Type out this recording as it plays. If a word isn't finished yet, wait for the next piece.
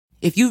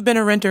If you've been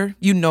a renter,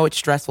 you know it's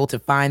stressful to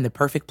find the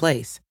perfect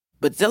place.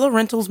 But Zillow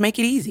Rentals make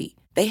it easy.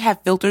 They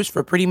have filters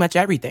for pretty much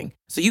everything,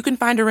 so you can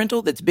find a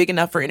rental that's big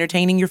enough for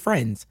entertaining your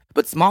friends,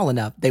 but small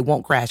enough they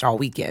won't crash all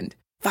weekend.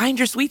 Find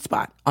your sweet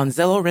spot on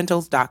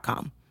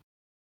ZillowRentals.com.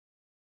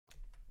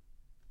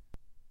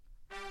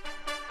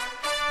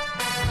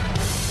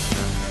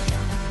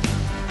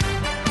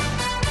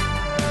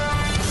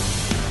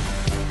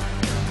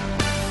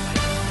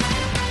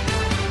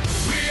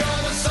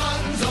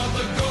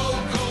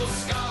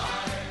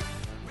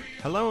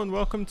 Hello and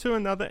welcome to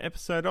another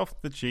episode of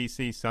the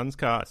GC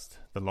Sunscast,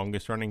 the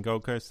longest running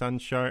Gold Coast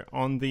Suns show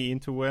on the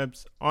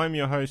interwebs. I'm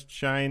your host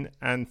Shane,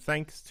 and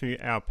thanks to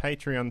our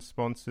Patreon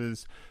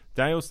sponsors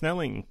Dale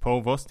Snelling,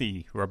 Paul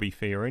Vosti, Robbie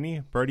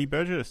Fiorini, Brody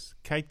Burgess,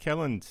 Kate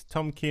Kelland,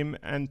 Tom Kim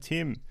and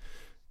Tim.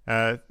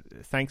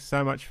 Thanks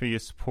so much for your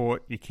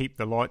support. You keep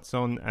the lights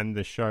on and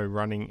the show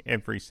running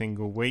every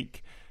single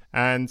week.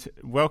 And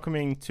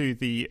welcoming to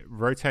the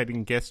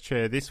rotating guest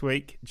chair this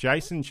week,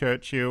 Jason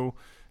Churchill,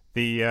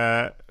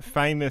 the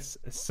famous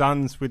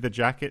Suns with a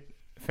Jacket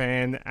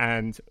fan,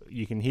 and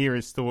you can hear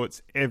his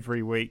thoughts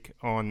every week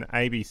on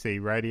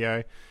ABC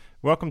Radio.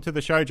 Welcome to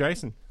the show,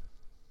 Jason.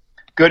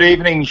 Good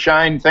evening,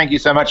 Shane. Thank you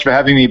so much for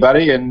having me,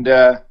 buddy, and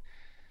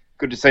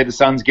good to see the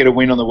Suns get a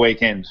win on the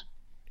weekend.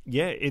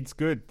 Yeah, it's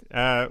good.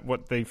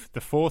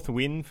 The fourth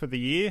win for the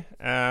year,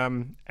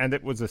 and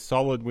it was a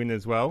solid win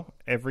as well.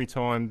 Every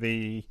time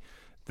the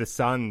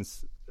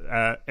Suns,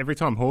 every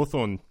time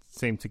Hawthorn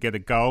seemed to get a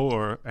goal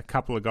or a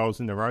couple of goals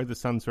in a row, the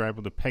Suns were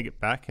able to peg it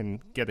back and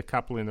get a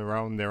couple in a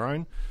row on their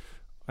own.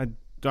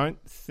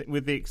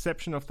 With the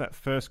exception of that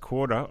first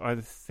quarter, I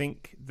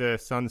think the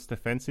Suns'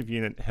 defensive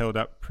unit held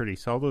up pretty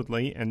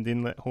solidly and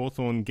didn't let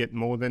Hawthorn get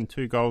more than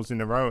 2 goals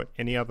in a row at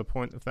any other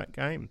point of that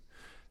game.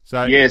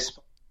 So yes,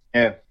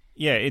 yeah,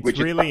 it's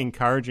really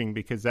encouraging,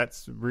 because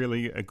that's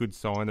really a good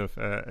sign of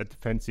a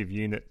defensive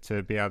unit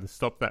to be able to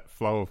stop that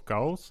flow of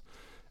goals.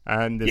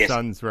 And the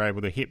Suns were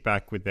able to hit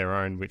back with their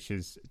own, which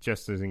is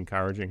just as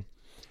encouraging.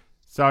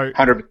 So,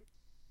 100%.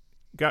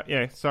 Go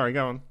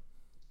on.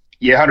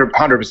 Yeah,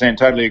 100%.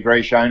 Totally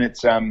agree, Shane.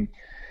 It's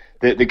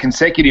the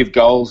consecutive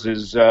goals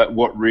is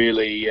what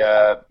really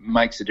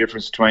makes the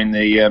difference between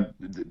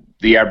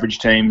the average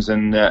teams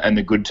and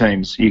the good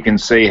teams. You can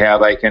see how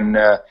they can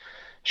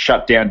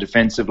shut down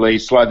defensively,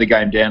 slow the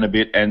game down a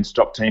bit, and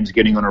stop teams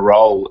getting on a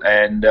roll.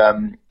 And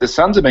the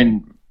Suns have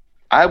been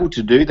able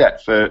to do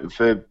that for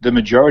the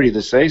majority of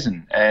the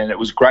season, and it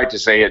was great to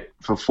see it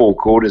for 4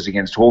 quarters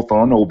against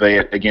Hawthorn,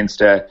 albeit against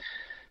a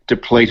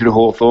depleted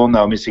Hawthorn. They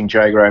were missing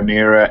Jaeger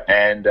O'Meara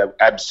and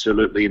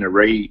absolutely in a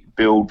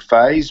rebuild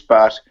phase.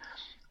 But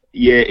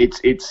yeah,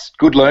 it's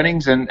good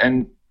learnings,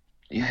 and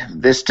yeah,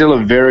 they're still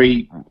a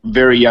very,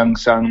 very young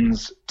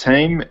Suns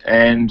team,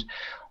 and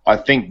I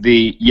think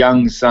the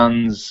young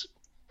Suns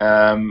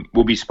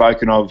will be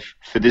spoken of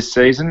for this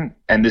season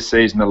and this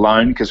season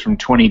alone, because from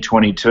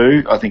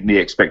 2022, I think the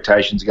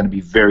expectations are going to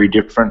be very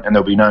different, and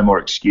there'll be no more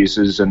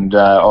excuses and,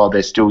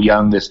 they're still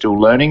young, they're still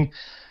learning.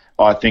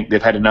 I think they've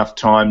had enough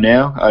time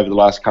now over the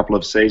last couple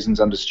of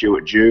seasons under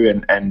Stuart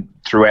Dew and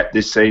throughout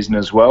this season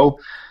as well,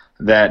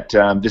 that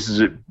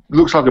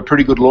looks like a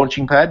pretty good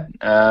launching pad.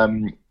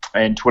 And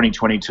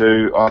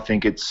 2022, I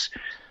think it's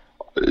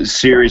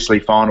seriously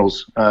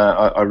finals.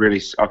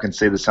 I can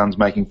see the Suns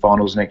making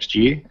finals next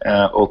year,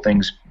 all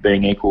things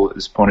being equal at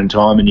this point in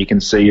time, and you can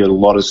see a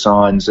lot of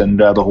signs, and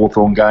the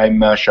Hawthorn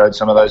game showed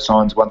some of those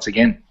signs once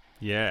again.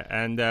 Yeah,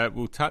 and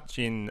we'll touch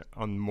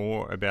on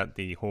more about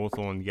the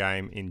Hawthorn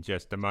game in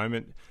just a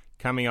moment.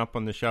 Coming up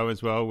on the show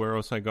as well, we're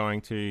also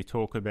going to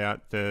talk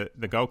about the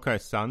Gold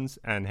Coast Suns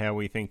and how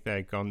we think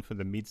they've gone for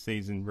the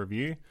mid-season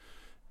review.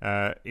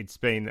 It's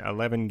been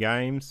 11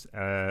 games,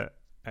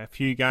 a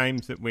few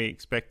games that we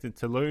expected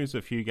to lose,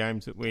 a few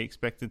games that we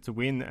expected to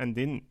win and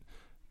didn't.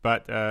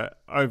 But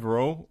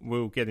overall,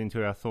 we'll get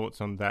into our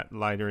thoughts on that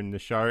later in the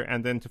show.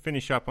 And then to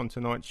finish up on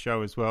tonight's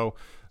show as well,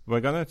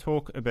 we're going to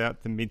talk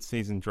about the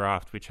mid-season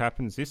draft, which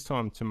happens this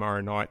time tomorrow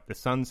night. The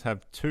Suns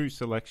have 2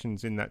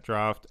 selections in that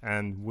draft,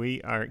 and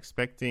we are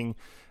expecting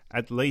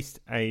at least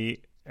a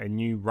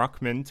new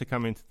ruckman to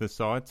come into the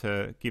side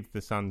to give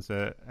the Suns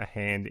a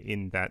hand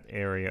in that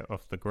area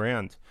of the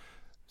ground.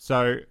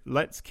 So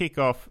let's kick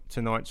off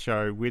tonight's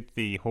show with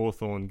the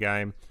Hawthorn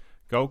game.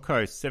 Gold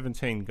Coast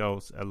 17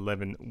 goals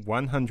 11,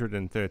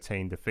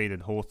 113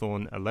 defeated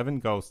Hawthorn 11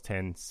 goals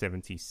 10,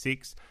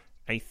 76.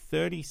 A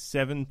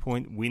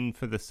 37-point win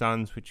for the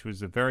Suns, which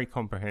was a very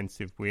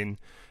comprehensive win.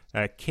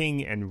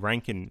 King and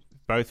Rankin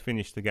both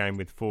finished the game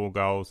with 4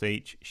 goals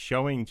each,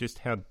 showing just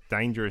how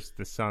dangerous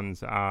the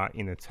Suns are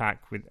in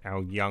attack with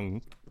our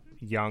young,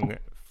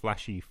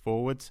 flashy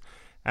forwards.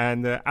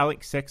 And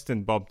Alex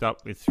Sexton bobbed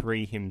up with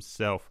 3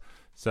 himself.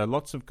 So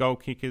lots of goal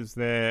kickers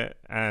there,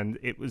 and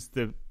it was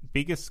the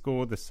biggest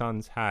score the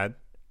Suns had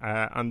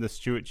under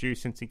Stuart Dew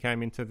since he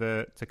came into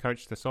to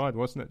coach the side,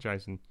 wasn't it,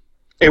 Jason?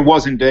 It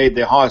was indeed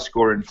their highest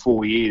score in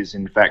 4 years,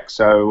 in fact.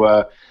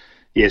 So,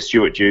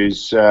 Stuart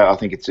Dew's, I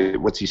think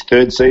what's his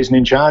 3rd season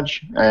in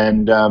charge,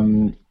 and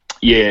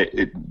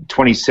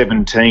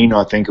 2017,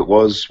 I think it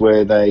was,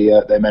 where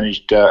they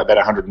managed about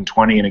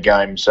 120 in a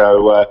game.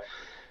 So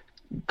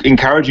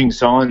encouraging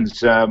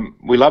signs.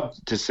 We love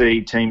to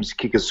see teams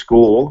kick a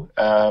score,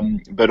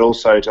 but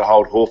also to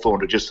hold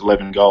Hawthorn to just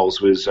 11 goals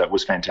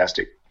was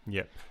fantastic.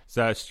 Yeah.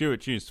 So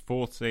Stuart Dew's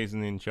fourth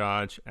season in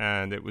charge,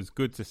 and it was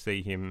good to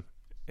see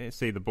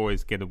the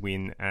boys get a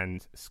win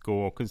and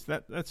score, because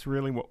that's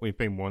really what we've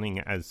been wanting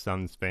as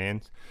Suns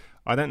fans.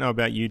 I don't know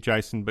about you,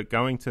 Jason, but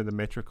going to the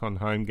Metricon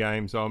home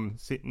games, I'm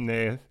sitting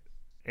there.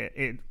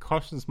 It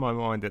crosses my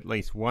mind at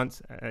least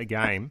once a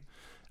game.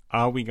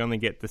 Are we going to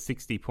get the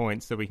 60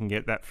 points so we can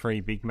get that free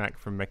Big Mac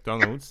from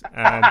McDonald's?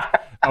 And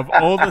of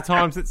all the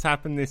times it's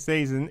happened this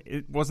season,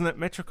 it wasn't at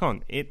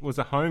Metricon. It was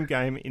a home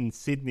game in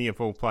Sydney, of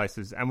all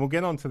places. And we'll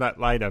get on to that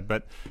later,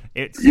 but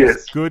it's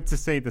just good to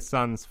see the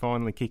Suns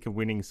finally kick a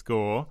winning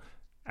score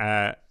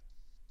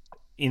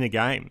in a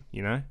game,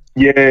 you know?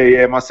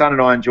 Yeah. My son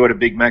and I enjoyed a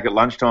Big Mac at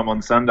lunchtime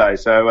on Sunday,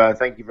 so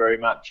thank you very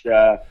much,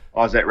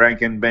 Isaac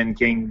Rankin, Ben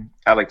King,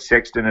 Alex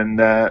Sexton, and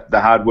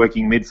the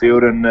hard-working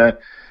midfield, and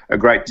a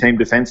great team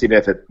defensive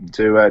effort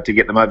to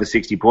get them over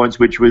 60 points,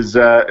 which was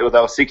they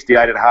were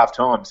 68 at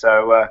half-time,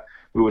 so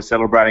we were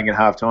celebrating at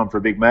half-time for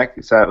a Big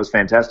Mac, so it was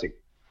fantastic.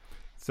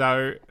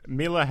 So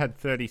Miller had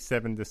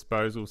 37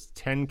 disposals,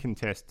 10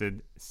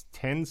 contested,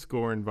 10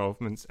 score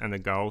involvements and a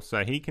goal,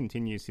 so he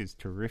continues his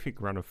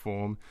terrific run of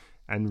form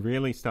and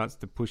really starts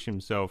to push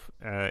himself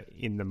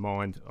in the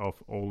mind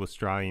of all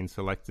Australian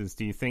selectors.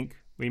 Do you think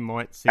we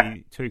might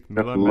see Touk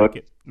Miller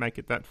make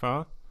it that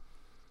far?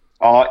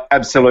 Oh,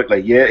 absolutely.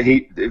 Yeah,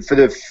 he for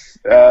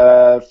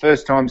the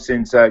first time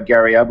since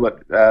Gary Ablett,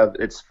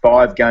 it's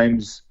 5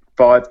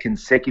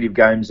 consecutive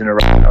games in a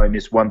row. He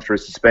missed one through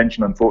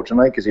suspension,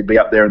 unfortunately, because he'd be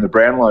up there in the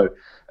Brownlow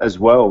as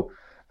well.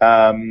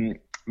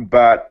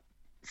 But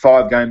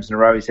 5 games in a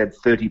row, he's had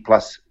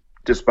 30-plus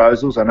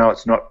disposals. I know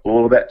it's not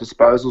all about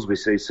disposals. We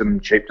see some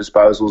cheap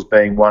disposals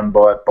being won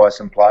by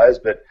some players,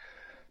 but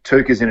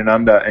Touk is in and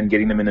under and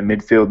getting them in the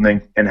midfield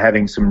and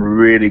having some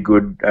really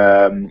good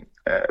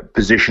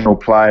positional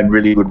play and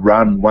really good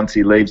run once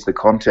he leaves the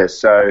contest.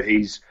 So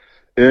he's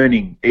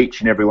earning each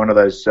and every one of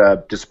those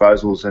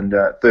disposals, and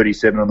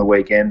 37 on the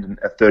weekend and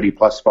a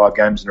 30-plus 5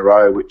 games in a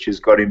row, which has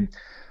got him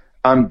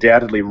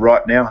undoubtedly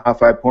right now,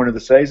 halfway point of the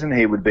season.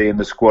 He would be in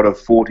the squad of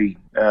 40,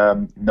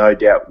 no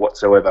doubt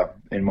whatsoever,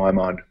 in my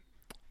mind.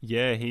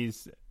 Yeah,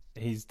 he's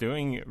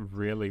doing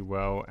really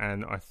well,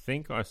 and I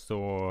think I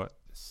saw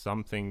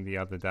something the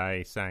other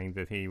day saying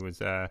that he was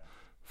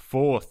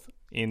 4th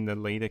in the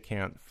leader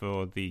count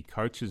for the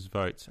coaches'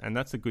 votes, and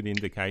that's a good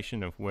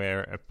indication of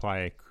where a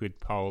player could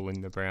poll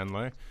in the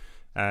Brownlow.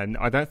 And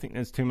I don't think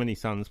there's too many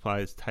Suns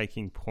players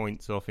taking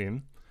points off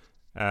him.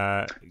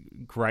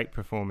 Great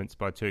performance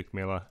by Touk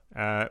Miller.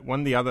 One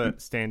of the other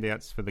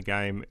standouts for the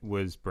game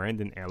was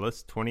Brandon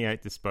Ellis,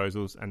 28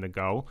 disposals and a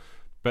goal.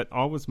 But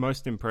I was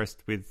most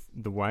impressed with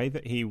the way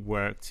that he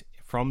worked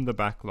from the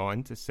back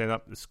line to set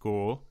up the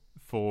score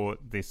for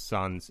the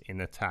Suns in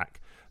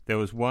attack. There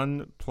was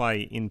one play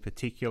in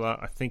particular,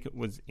 I think it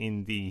was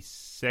in the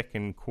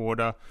second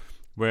quarter,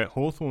 where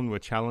Hawthorn were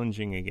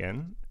challenging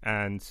again,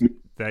 and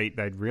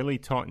they'd really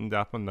tightened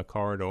up on the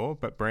corridor,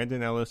 but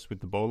Brandon Ellis,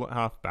 with the ball at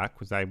half-back,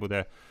 was able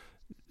to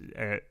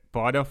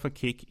bite off a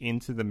kick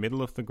into the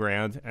middle of the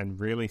ground and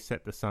really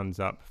set the Suns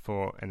up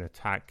for an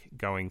attack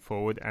going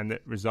forward, and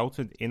it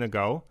resulted in a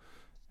goal.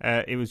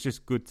 It was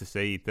just good to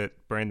see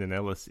that Brandon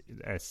Ellis,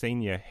 a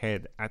senior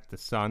head at the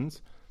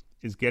Suns,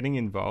 is getting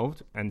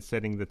involved and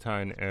setting the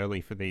tone early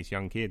for these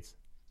young kids.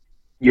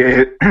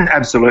 Yeah,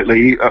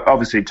 absolutely.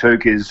 Obviously,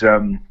 Touk is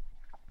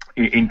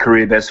in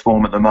career best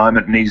form at the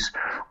moment, and he's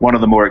one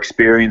of the more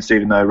experienced,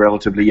 even though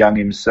relatively young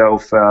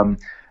himself.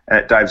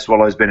 Dave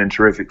Swallow's been in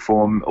terrific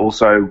form,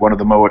 also one of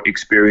the more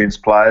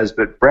experienced players.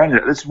 But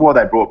this is why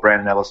they brought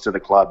Brandon Ellis to the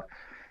club.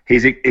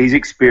 He's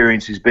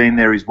experienced, he's been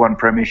there, he's won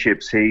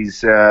premierships, he's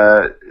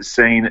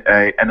seen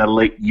an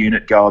elite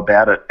unit go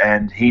about it,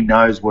 and he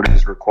knows what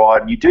is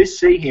required. And you do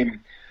see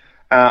him,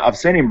 I've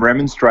seen him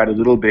remonstrate a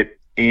little bit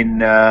in,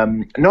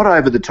 not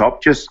over the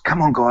top, just,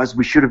 come on guys,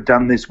 we should have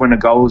done this when a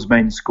goal has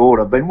been scored.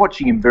 I've been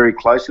watching him very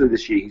closely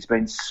this year. He's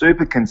been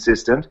super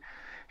consistent.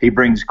 He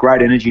brings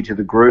great energy to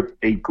the group.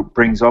 He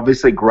brings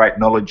obviously great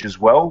knowledge as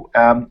well.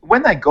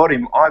 When they got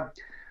him,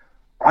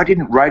 I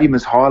didn't rate him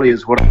as highly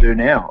as what I do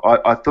now.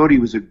 I thought he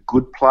was a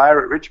good player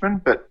at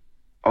Richmond, but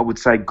I would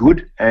say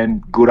good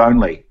and good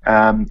only.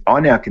 I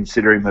now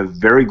consider him a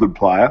very good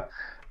player.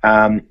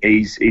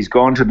 He's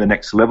gone to the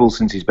next level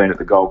since he's been at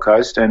the Gold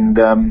Coast, and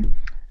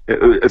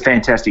a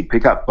fantastic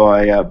pickup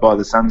by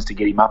the Suns to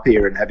get him up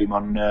here and have him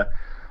on.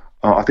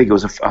 I think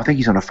he's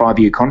on a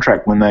 5-year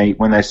contract when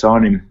they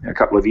signed him a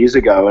couple of years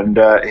ago, and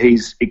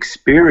his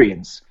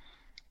experience,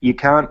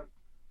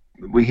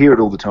 we hear it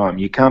all the time.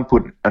 You can't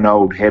put an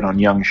old head on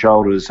young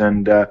shoulders,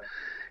 and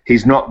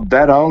he's not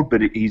that old,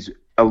 but he's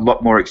a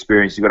lot more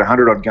experienced. He's got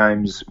 100-odd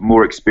games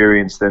more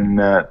experience than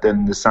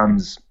the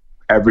Suns'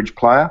 average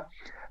player.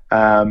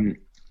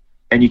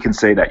 and you can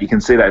see that. You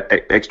can see that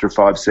extra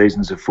 5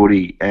 seasons of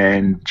footy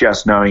and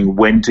just knowing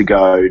when to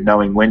go,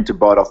 knowing when to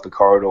bite off the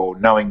corridor,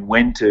 knowing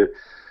when to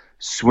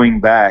swing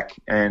back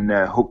and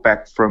hook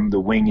back from the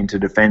wing into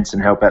defence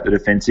and help out the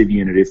defensive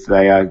unit if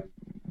they are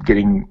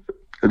getting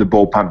the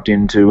ball pumped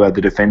into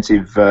the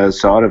defensive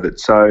side of it.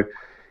 So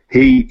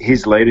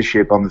his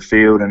leadership on the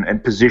field and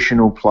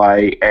positional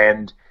play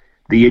and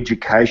the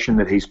education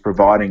that he's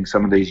providing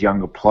some of these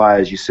younger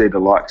players. You see the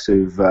likes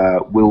of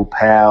Will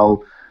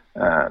Powell,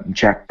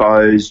 Jack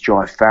Bowes,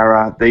 Jai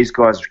Farah. These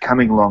guys are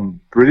coming along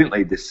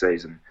brilliantly this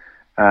season.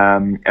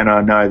 And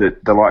I know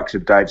that the likes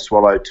of Dave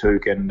Swallow,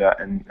 Touk,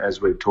 and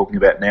as we're talking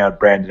about now,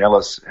 Brandon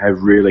Ellis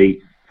have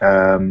really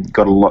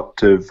got a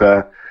lot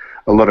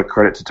of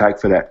credit to take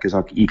for that, because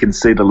you can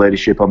see the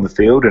leadership on the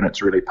field and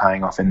it's really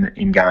paying off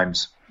in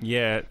games.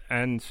 Yeah,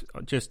 and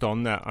just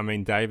on that, I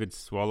mean, David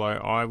Swallow,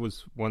 I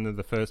was one of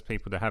the first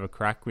people to have a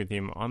crack with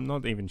him. I'm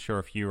not even sure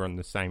if you were on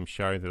the same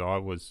show that I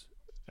was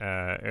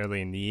early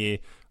in the year.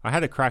 I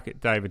had a crack at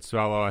David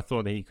Swallow. I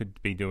thought he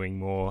could be doing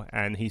more,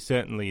 and he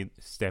certainly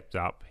stepped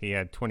up. He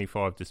had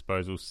 25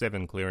 disposals,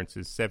 7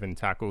 clearances, 7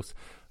 tackles,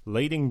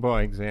 leading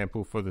by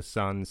example for the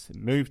Suns,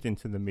 moved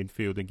into the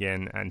midfield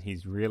again, and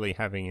he's really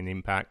having an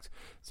impact.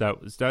 So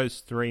it was those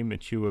 3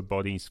 mature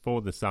bodies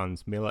for the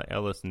Suns, Miller,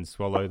 Ellis and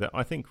Swallow, that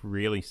I think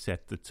really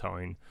set the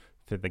tone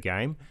for the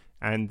game.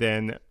 And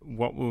then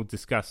what we'll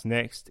discuss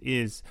next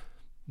is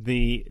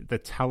the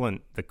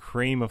talent, the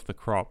cream of the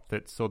crop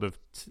that sort of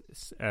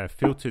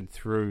filtered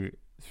through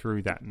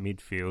that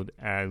midfield.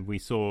 We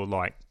saw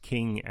like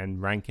King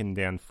and Rankin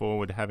down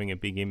forward having a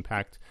big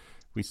impact.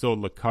 We saw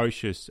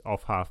Lukosius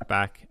off half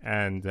back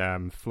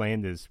and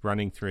Flanders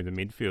running through the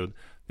midfield.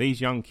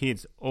 These young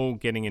kids all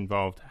getting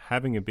involved,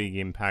 having a big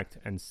impact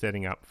and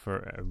setting up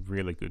for a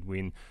really good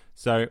win.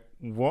 So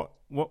what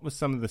were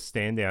some of the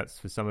standouts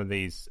for some of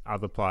these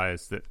other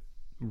players that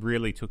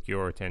really took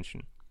your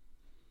attention?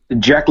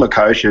 Jack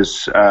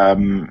Lukosius,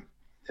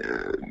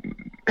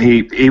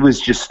 he was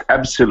just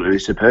absolutely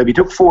superb. He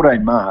took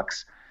 14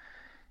 marks.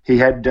 He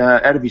had,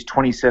 out of his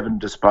 27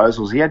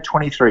 disposals, he had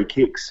 23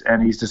 kicks,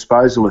 and his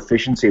disposal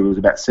efficiency was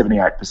about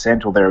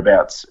 78% or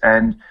thereabouts.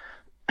 And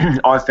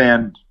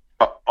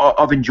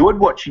I've enjoyed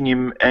watching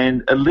him,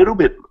 and a little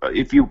bit,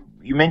 if you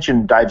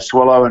mentioned Dave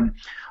Swallow, and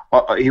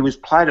he was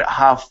played at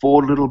half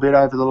forward a little bit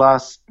over the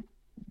last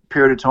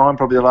period of time,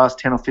 probably the last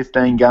 10 or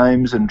 15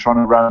 games, and trying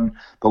to run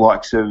the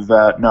likes of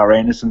Noah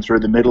Anderson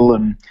through the middle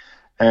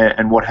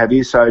and what have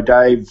you. So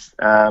Dave,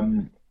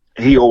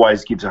 he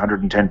always gives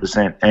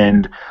 110%,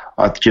 and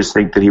I just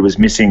think that he was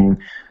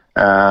missing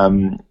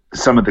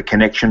some of the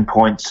connection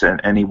points,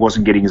 and he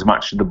wasn't getting as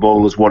much of the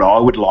ball as what I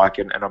would like,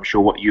 and I'm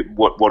sure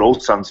what all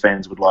Suns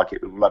fans would like.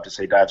 We'd love to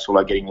see Dave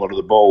Swallow getting a lot of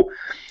the ball.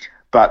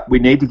 But we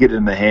need to get it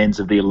in the hands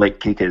of the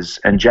elite kickers,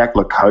 and Jack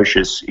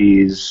Lukosius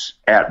is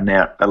out and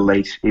out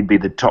elite. He'd be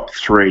the top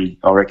 3,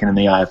 I reckon, in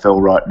the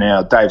AFL right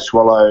now. Dave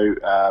Swallow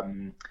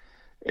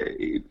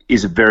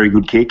is a very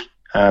good kick,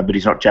 but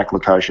he's not Jack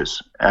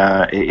Lukosius.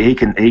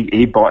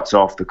 He bites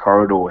off the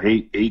corridor.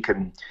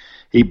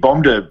 He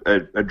bombed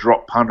a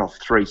drop punt off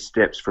 3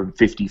 steps from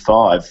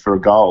 55 for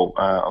a goal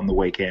on the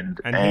weekend,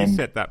 and he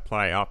set that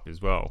play up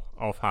as well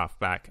off half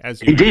back.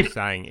 As you were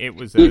saying, it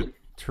was a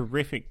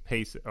terrific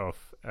piece of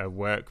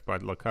work by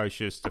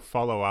Lukosius to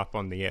follow up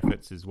on the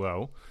efforts as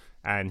well,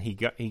 and he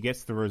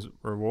gets the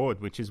reward,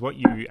 which is what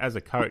you, as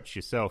a coach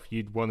yourself,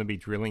 you'd want to be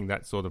drilling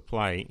that sort of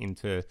play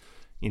into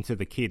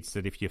the kids,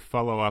 that if you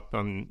follow up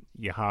on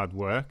your hard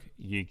work,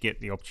 you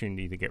get the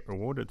opportunity to get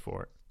rewarded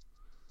for it.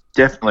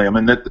 Definitely. I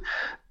mean,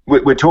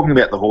 we're talking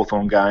about the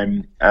Hawthorn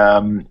game.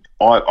 I'm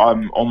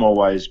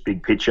always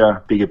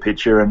bigger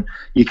picture, and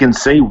you can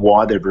see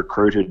why they've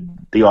recruited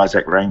the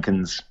Isaac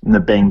Rankins, and the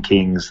Ben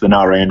Kings, the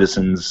Noah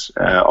Andersons.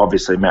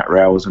 Obviously, Matt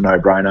Rowell was a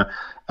no-brainer.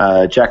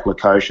 Jack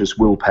Lukosius,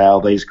 Will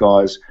Powell, these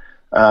guys.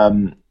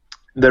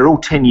 They're all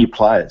 10-year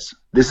players.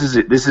 This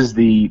is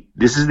the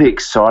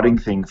exciting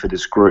thing for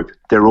this group.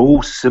 They're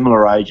all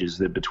similar ages.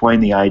 They're between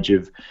the age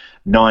of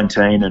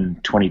 19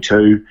 and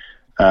 22.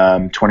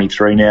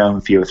 23 now,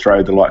 if you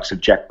throw the likes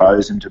of Jack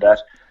Bowes into that.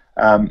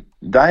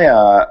 They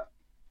are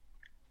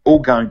all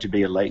going to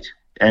be elite.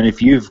 And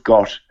if you've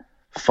got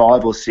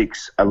 5 or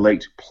 6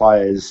 elite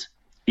players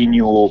in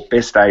your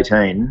best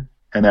 18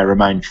 and they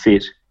remain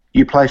fit,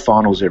 you play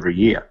finals every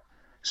year.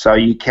 So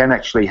you can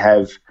actually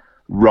have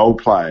role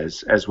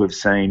players, as we've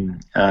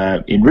seen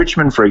in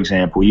Richmond, for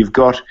example. You've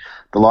got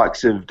the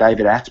likes of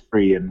David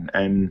Attebury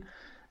and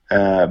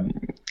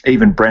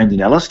even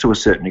Brandon Ellis to a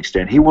certain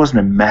extent. He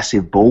wasn't a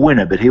massive ball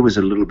winner, but he was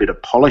a little bit of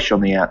polish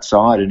on the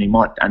outside, and he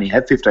might only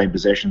have 15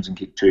 possessions and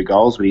kick 2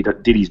 goals, but he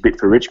did his bit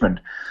for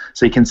Richmond.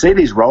 So you can see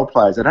these role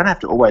players, they don't have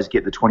to always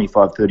get the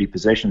 25, 30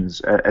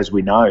 possessions, as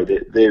we know.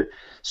 They're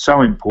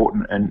so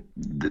important, and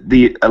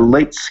the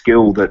elite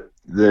skill that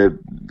the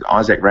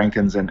Isaac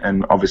Rankins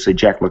and obviously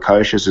Jack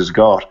Lukosius has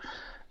got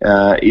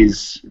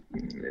is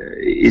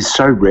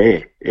so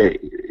rare.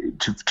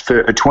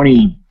 For a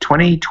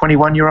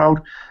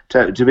 21-year-old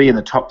to be in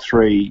the top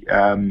 3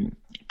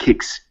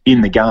 kicks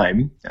in the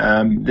game,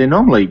 they're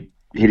normally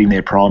hitting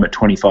their prime at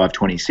 25,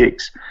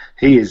 26.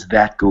 He is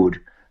that good.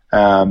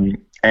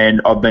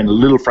 And I've been a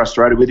little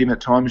frustrated with him at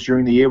times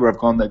during the year where I've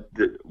gone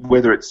that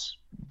whether it's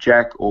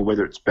Jack or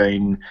whether it's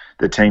been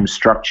the team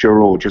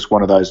structure or just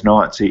one of those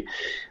nights,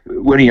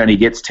 when he only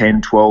gets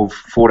 10, 12,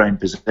 14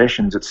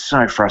 possessions, it's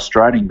so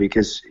frustrating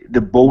because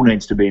the ball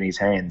needs to be in his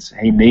hands.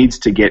 He needs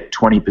to get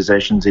 20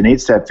 possessions. He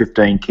needs to have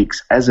 15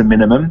 kicks as a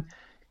minimum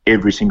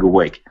every single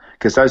week,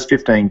 because those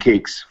 15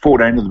 kicks,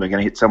 14 of them are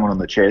going to hit someone on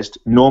the chest,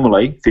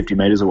 normally 50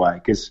 metres away,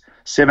 because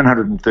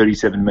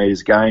 737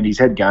 metres gained. He's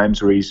had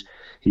games where he's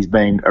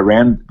been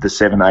around the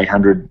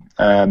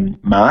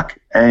 700-800 mark,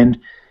 and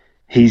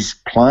he's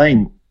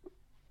playing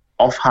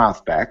off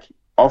halfback,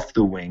 off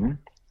the wing,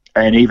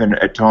 and even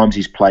at times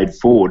he's played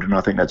forward, and I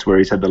think that's where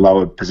he's had the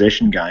lower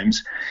possession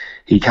games.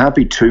 He can't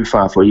be too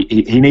far forward.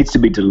 He needs to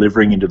be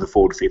delivering into the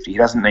forward 50. He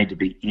doesn't need to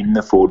be in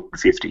the forward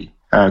 50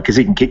 because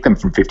he can kick them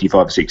from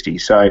 55, 60.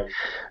 So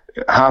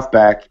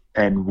halfback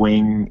and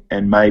wing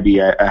and maybe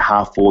a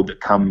half forward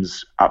that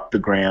comes up the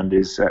ground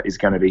is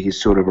going to be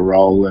his sort of a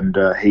role, and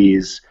he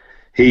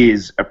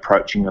is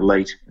approaching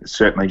elite,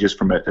 certainly just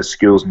from a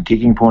skills and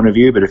kicking point of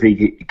view. But if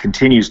he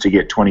continues to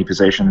get 20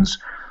 possessions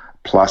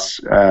plus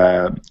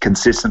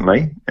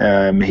consistently,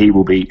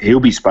 he'll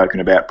be spoken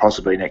about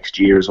possibly next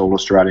year as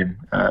All-Australian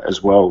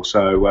as well.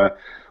 So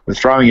we're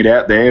throwing it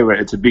out there.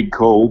 It's a big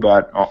call,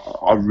 but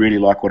I really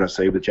like what I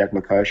see with Jack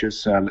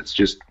Lukosius. Let's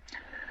just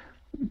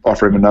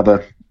offer him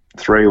another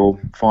 3 or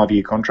 5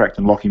 year contract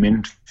and lock him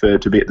in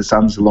to be at the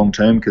Suns long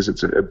term, because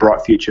it's a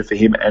bright future for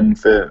him and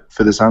for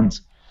the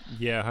Suns.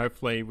 Yeah,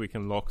 hopefully we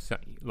can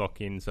lock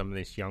in some of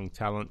this young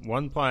talent.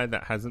 One player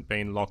that hasn't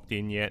been locked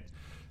in yet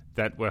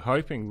that we're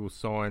hoping will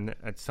sign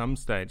at some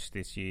stage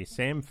this year,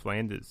 Sam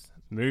Flanders,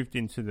 moved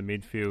into the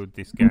midfield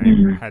this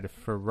game, had a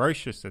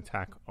ferocious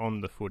attack on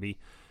the footy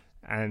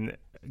and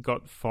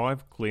got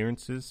 5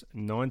 clearances,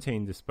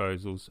 19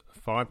 disposals,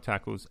 5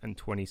 tackles and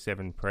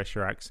 27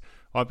 pressure acts.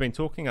 I've been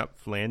talking up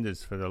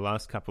Flanders for the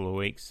last couple of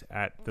weeks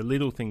at the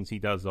little things he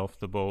does off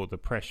the ball, the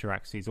pressure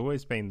acts. He's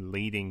always been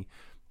leading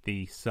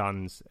the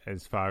Suns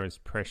as far as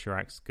pressure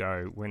acts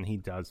go when he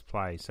does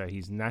play. So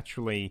he's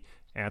naturally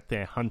out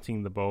there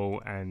hunting the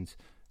ball and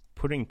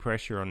putting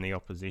pressure on the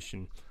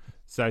opposition.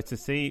 So to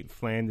see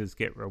Flanders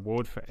get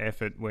reward for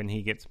effort when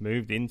he gets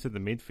moved into the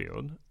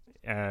midfield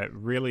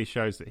really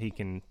shows that he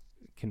can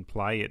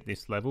play at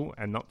this level,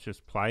 and not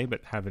just play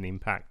but have an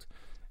impact.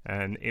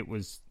 And it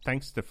was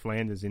thanks to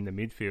Flanders in the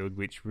midfield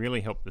which really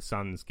helped the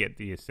Suns get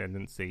the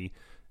ascendancy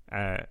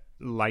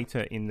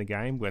later in the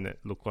game when it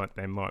looked like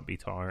they might be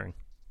tiring.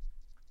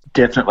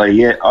 Definitely,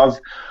 yeah.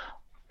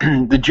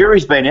 The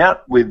jury's been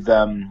out with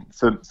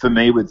for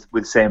me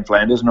with Sam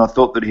Flanders, and I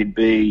thought that he'd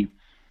be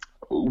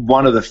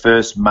one of the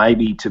first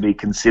maybe to be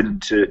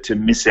considered to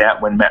miss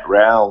out when Matt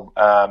Rowell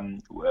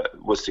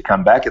was to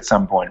come back at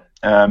some point,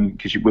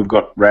 because we've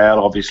got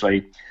Rowell,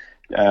 obviously,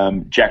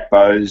 Jack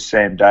Bowes,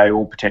 Sam Day,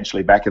 all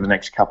potentially back in the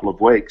next couple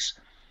of weeks.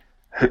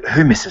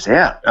 Who misses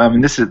out? I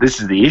mean, this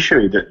is the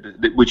issue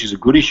that which is a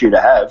good issue to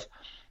have.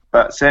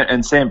 But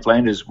Sam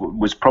Flanders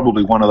was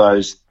probably one of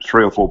those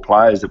 3 or 4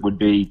 players that would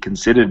be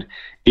considered,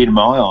 in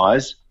my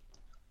eyes,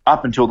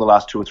 up until the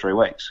last 2 or 3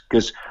 weeks.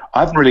 Because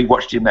I haven't really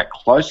watched him that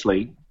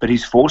closely, but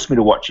he's forced me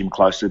to watch him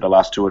closely the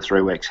last 2 or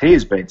 3 weeks. He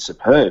has been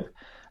superb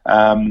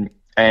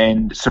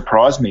and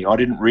surprised me. I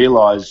didn't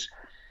realise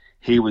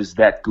he was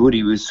that good.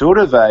 He was sort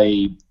of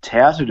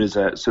touted as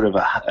a sort of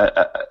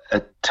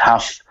a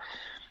tough,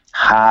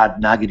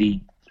 hard,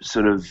 nuggety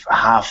sort of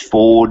half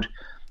forward.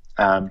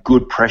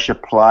 Good pressure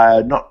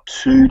player, not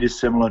too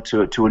dissimilar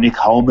to a Nick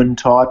Holman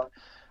type,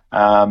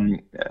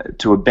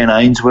 to a Ben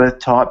Ainsworth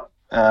type.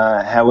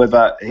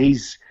 However,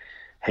 he's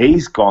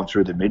gone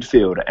through the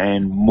midfield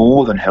and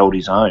more than held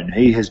his own.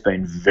 He has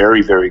been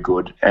very, very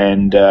good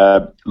and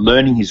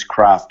learning his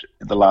craft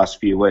the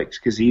last few weeks,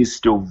 because he is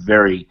still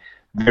very,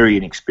 very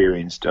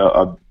inexperienced.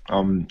 Off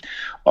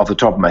the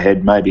top of my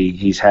head, maybe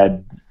he's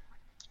had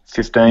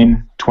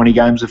 15, 20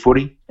 games of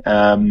footy.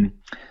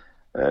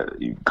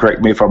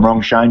 Correct me if I'm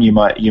wrong, Shane. You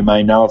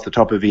may know off the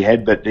top of your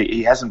head, but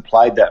he hasn't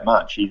played that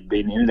much. He's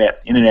been in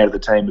and out of the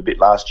team a bit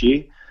last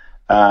year.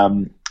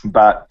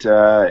 But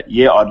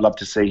I'd love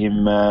to see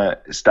him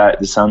stay at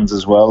the Suns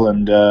as well.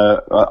 And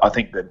I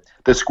think that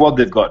the squad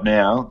they've got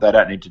now, they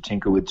don't need to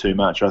tinker with too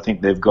much. I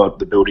think they've got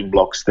the building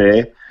blocks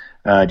there.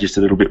 Just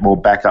a little bit more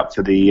backup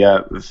for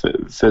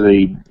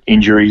the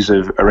injuries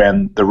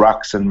around the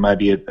rucks, and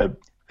maybe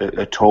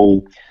a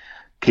tall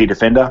key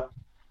defender.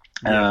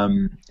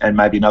 And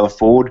maybe another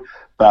forward.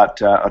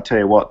 But I'll tell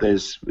you what,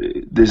 there's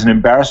an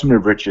embarrassment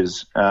of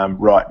riches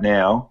right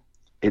now.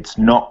 It's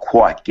not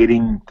quite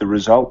getting the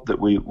result that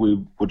we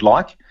would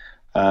like.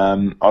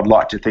 I'd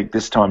like to think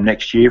this time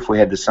next year, if we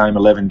had the same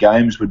 11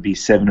 games, would be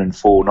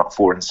 7-4, not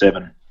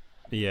 4-7.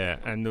 Yeah,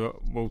 and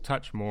we'll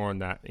touch more on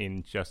that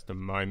in just a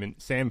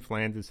moment. Sam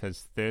Flanders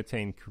has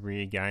 13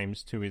 career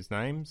games to his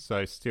name,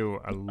 so still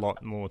a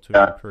lot more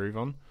to improve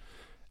on.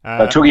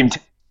 It took him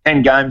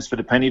 10 games for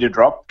the penny to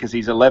drop, because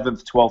his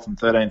 11th, 12th and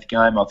 13th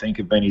game, I think,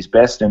 have been his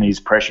best, and his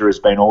pressure has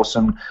been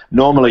awesome.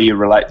 Normally you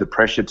relate the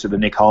pressure to the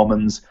Nick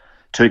Holmans,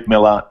 Tuke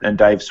Miller and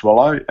Dave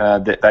Swallow.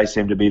 That they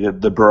seem to be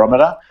the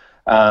barometer.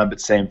 But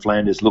Sam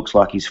Flanders looks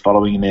like he's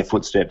following in their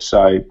footsteps.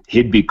 So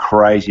he'd be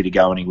crazy to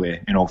go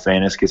anywhere, in all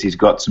fairness, because he's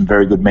got some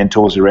very good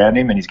mentors around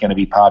him, and he's going to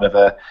be part of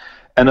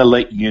an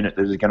elite unit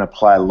that is going to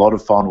play a lot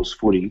of finals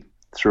footy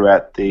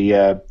throughout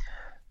the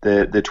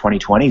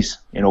 2020s,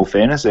 in all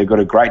fairness. They've got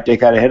a great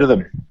decade ahead of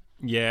them.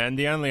 Yeah, and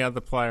the only other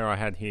player I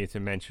had here to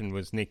mention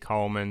was Nick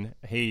Coleman.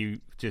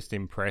 He just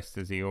impressed,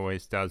 as he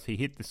always does. He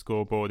hit the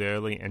scoreboard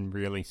early and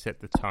really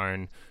set the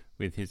tone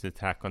with his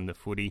attack on the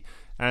footy.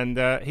 And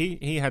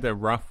he had a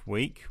rough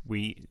week.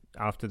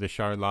 After the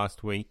show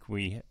last week,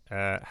 we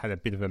had a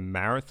bit of a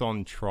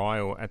marathon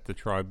trial at the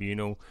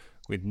tribunal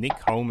with Nick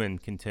Coleman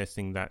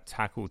contesting that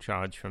tackle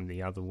charge from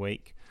the other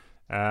week.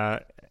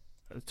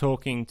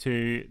 Talking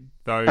to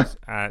those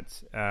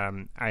at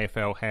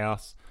AFL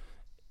House,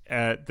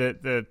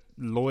 the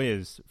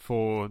lawyers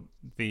for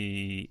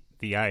the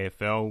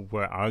AFL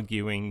were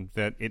arguing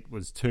that it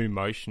was two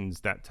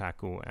motions, that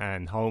tackle,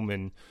 and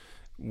Holman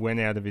went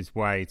out of his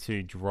way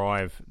to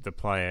drive the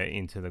player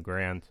into the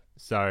ground.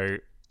 So,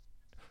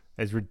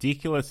 as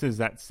ridiculous as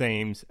that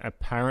seems,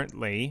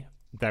 apparently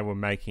they were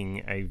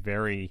making a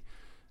very,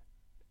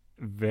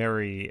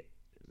 very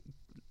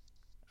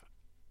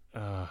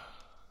a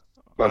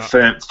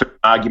firm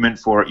argument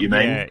for it, you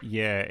mean?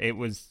 Yeah, it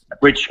was.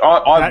 Which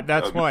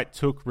that's why it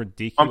took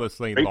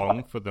ridiculously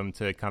long for them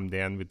to come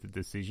down with the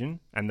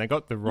decision, and they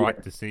got the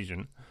right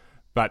decision.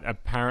 But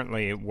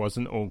apparently it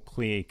wasn't all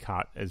clear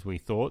cut as we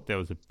thought. There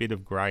was a bit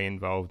of grey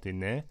involved in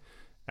there,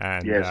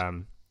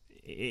 and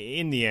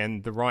in the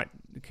end, the right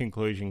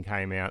conclusion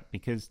came out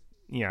because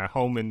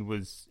Holman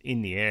was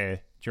in the air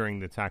during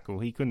the tackle.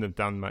 He couldn't have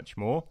done much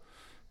more.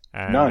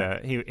 And, no,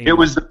 it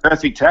was the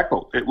perfect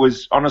tackle. It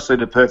was honestly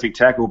the perfect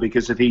tackle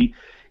because if he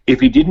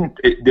didn't,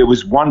 there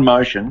was one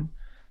motion.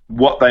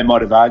 What they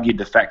might have argued,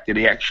 the fact that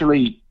he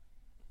actually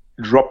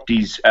dropped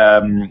his,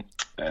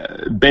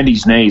 bent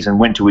his knees and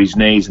went to his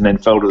knees and then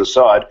fell to the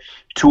side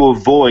to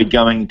avoid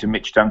going into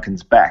Mitch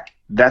Duncan's back.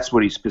 That's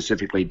what he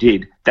specifically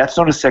did. That's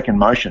not a second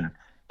motion.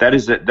 That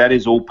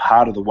is all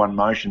part of the one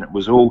motion. It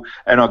was all,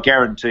 and I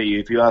guarantee you,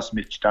 if you asked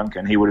Mitch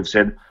Duncan, he would have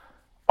said,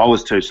 I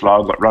was too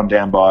slow. I got run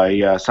down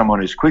by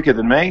someone who's quicker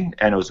than me,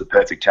 and it was a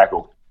perfect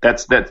tackle.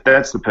 That's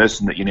the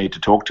person that you need to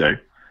talk to.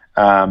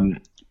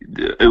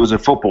 It was a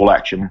football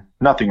action.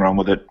 Nothing wrong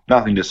with it.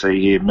 Nothing to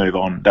see here. Move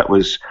on. That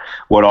was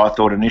what I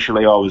thought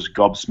initially. I was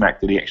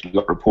gobsmacked that he actually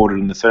got reported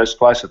in the first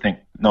place. I think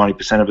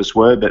 90% of us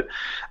were. But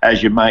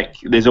as you make,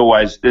 there's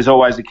always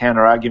a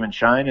counter argument,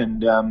 Shane,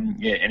 and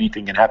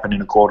anything can happen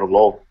in a court of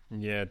law.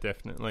 Yeah,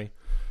 definitely.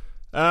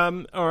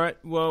 All right.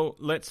 Well,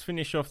 let's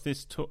finish off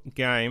this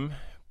game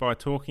by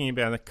talking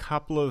about a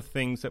couple of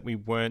things that we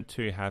weren't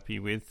too happy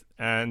with.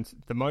 And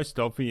the most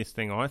obvious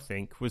thing, I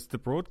think, was the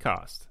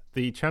broadcast.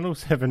 The Channel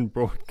 7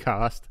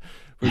 broadcast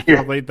was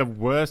probably the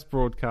worst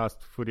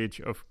broadcast footage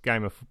of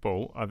game of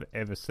football I've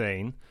ever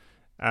seen.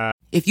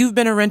 If you've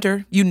been a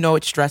renter, you know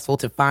it's stressful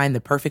to find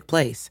the perfect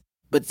place.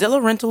 But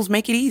Zillow Rentals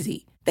make it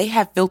easy. They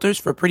have filters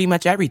for pretty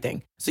much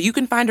everything, so you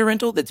can find a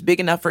rental that's big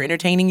enough for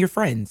entertaining your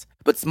friends,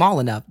 but small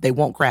enough they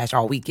won't crash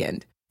all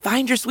weekend.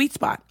 Find your sweet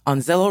spot on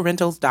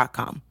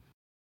ZillowRentals.com.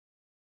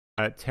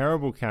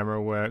 Terrible camera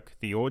work.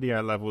 The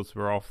audio levels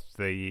were off.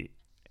 The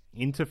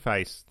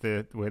interface,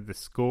 where the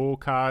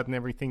scorecard and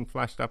everything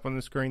flashed up on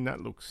the screen,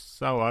 that looks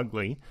so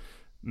ugly.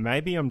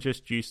 Maybe I'm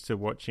just used to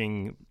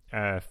watching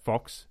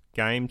Fox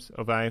games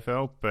of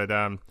AFL, but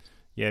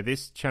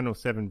this Channel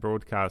 7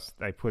 broadcast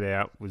they put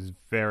out was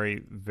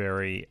very,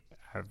 very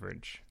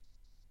average.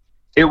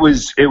 It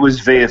was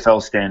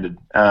VFL standard.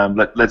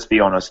 Let's be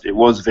honest. It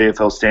was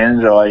VFL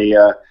standard.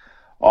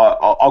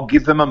 I'll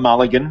give them a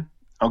mulligan.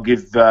 I'll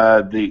give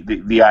the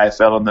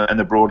AFL and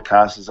the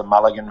broadcasters a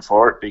mulligan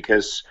for it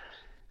because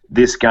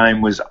this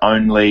game was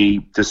only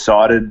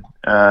decided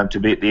to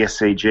be at the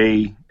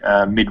SCG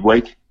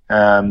midweek,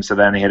 so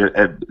they only had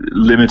a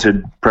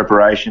limited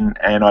preparation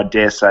and I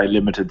dare say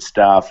limited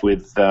staff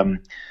with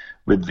the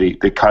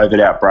COVID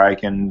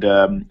outbreak and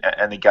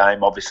the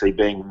game obviously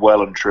being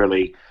well and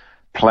truly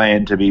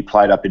planned to be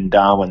played up in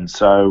Darwin.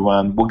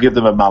 So we'll give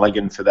them a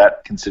mulligan for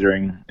that,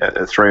 considering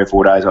 3 or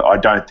 4 days. I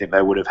don't think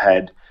they would have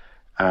had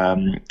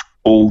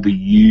all the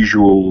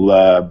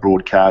usual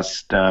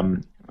broadcast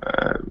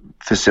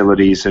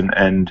facilities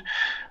and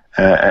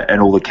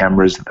all the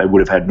cameras that they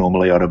would have had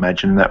normally. I'd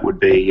imagine that would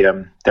be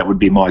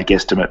my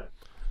guesstimate.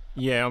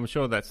 Yeah, I'm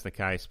sure that's the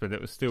case, but it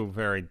was still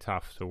very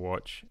tough to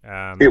watch.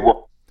 It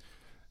was.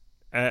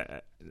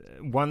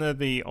 One of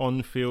the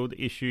on-field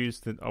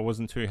issues that I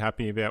wasn't too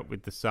happy about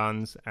with the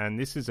Suns, and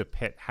this is a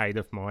pet hate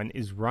of mine,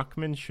 is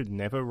ruckman should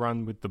never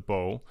run with the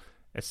ball,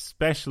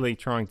 especially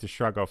trying to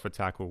shrug off a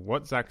tackle.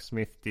 What Zach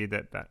Smith did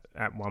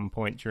at one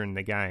point during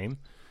the game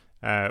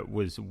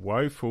was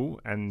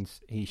woeful, and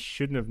he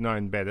shouldn't have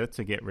known better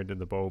to get rid of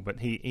the ball. But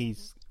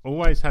he's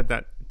always had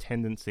that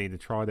tendency to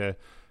try to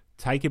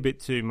take a bit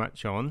too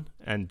much on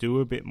and do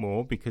a bit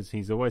more because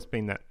he's always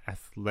been that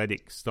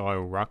athletic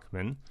style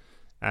ruckman.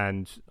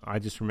 And I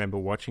just remember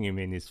watching him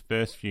in his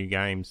first few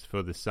games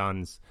for the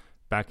Suns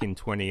back in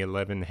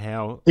 2011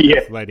 how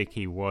athletic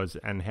he was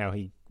and how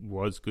he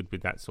was good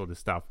with that sort of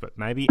stuff. But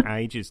maybe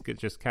age is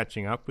just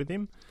catching up with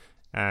him,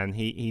 and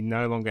he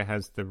no longer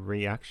has the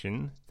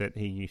reaction that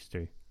he used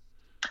to.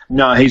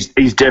 No, he's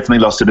definitely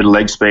lost a bit of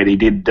leg speed. He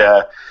did.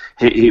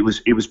 He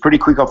was pretty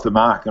quick off the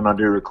mark, and I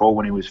do recall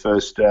when he was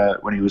first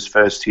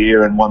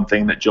here. And one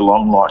thing that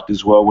Geelong liked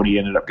as well when he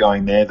ended up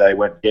going there, they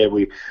went,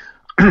 we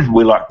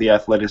like the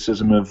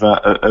athleticism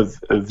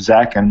of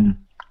Zach and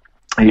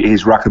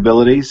his ruck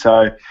ability.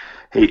 So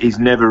he's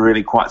never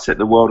really quite set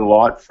the world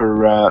alight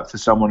for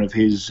someone of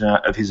his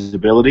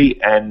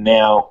ability. And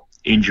now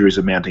injuries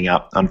are mounting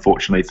up,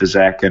 unfortunately, for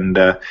Zach, and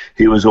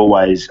he was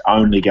always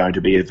only going to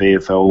be a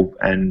VFL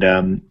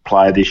and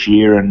player this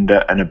year and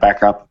a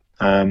backup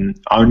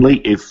only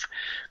if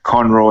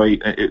Conroy,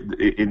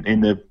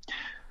 in the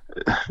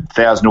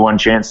 1,000-to-1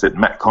 chance that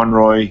Matt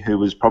Conroy, who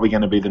was probably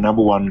going to be the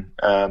number one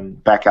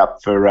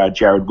backup for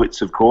Jared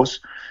Witts, of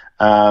course,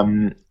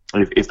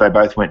 if they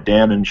both went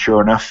down, and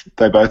sure enough,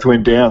 they both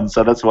went down.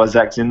 So that's why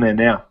Zach's in there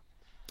now.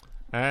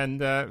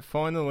 And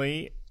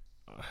finally,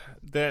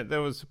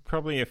 there was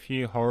probably a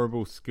few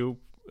horrible skill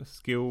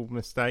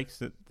mistakes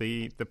that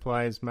the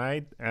players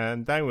made,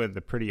 and they were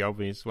the pretty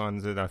obvious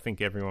ones that I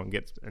think everyone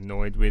gets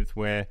annoyed with,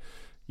 where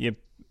you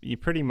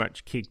pretty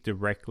much kick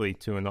directly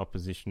to an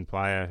opposition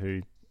player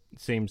who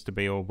seems to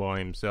be all by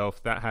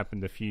himself. That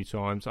happened a few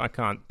times. I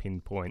can't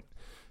pinpoint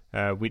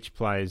which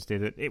players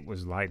did it. It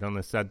was late on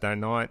a Saturday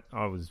night.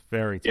 I was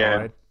very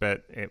tired,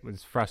 but it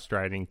was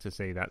frustrating to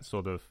see that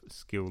sort of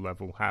skill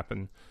level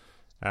happen.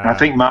 I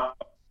think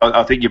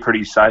you're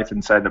pretty safe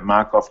and say that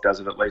Markov does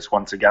it at least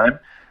once a game.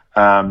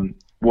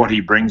 What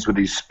he brings with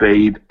his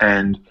speed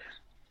and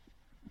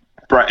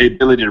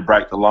ability to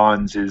break the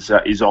lines is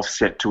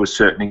offset to a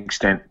certain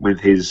extent with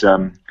his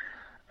lack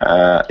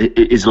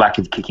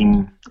of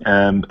kicking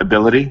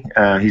ability.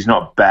 He's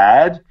not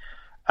bad,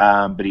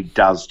 but he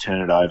does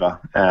turn it over.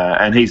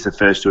 And he's the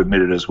first to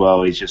admit it as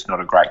well. He's just not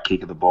a great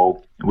kick of the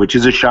ball, which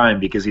is a shame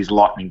because he's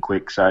lightning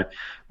quick. So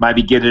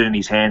maybe get it in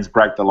his hands,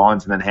 break the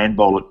lines, and then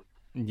handball it.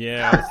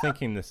 Yeah, I was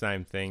thinking the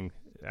same thing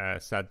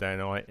Saturday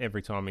night.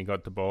 Every time he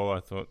got the ball, I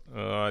thought,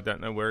 I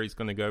don't know where he's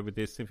going to go with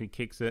this. If he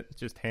kicks it,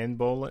 just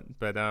handball it.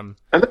 But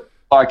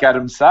like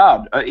Adam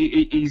Saad,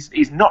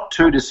 he's not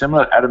too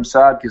dissimilar to Adam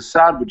Saad, because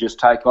Saad would just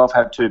take off,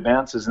 have two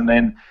bounces, and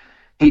then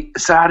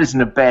Saad isn't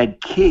a bad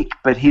kick,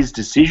 but his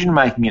decision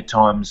making at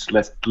times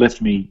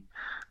left me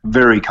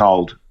very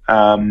cold.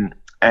 And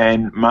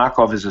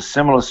Markov is a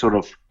similar sort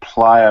of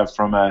player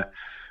from a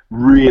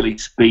really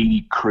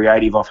speedy,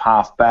 creative off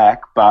half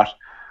back, but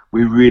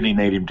we really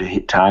need him to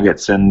hit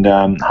targets, and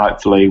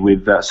hopefully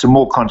with some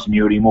more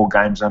continuity, more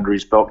games under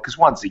his belt, because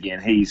once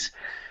again he's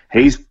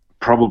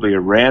probably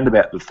around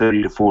about the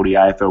 30 to 40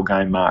 AFL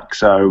game mark.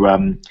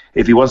 So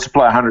if he wants to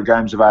play 100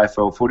 games of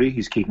AFL footy,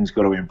 his kicking's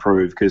got to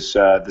improve, because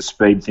the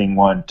speed thing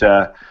won't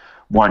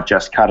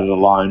just cut it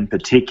alone,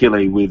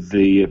 particularly with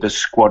the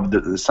squad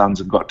that the Suns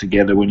have got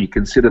together. When you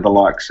consider the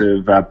likes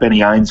of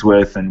Benny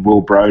Ainsworth and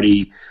Will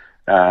Brodie,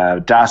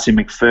 Darcy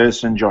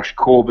McPherson, Josh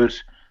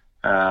Corbett,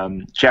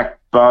 Jack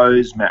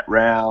Bowes, Matt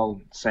Rowell,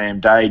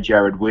 Sam Day,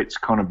 Jared Witts,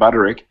 Connor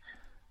Butterick,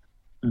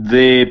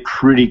 they're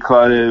pretty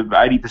close.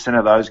 80%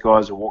 of those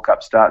guys are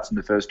walk-up starts in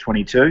the first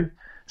 22.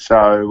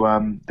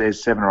 So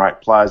there's 7 or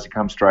 8 players that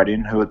come straight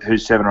in,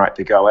 who's 7 or 8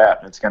 to go out,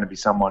 and it's going to be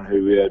someone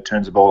who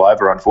turns the ball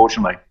over,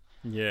 unfortunately.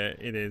 Yeah,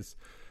 it is.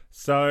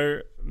 So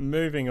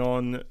moving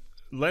on,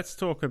 let's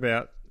talk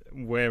about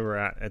where we're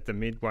at the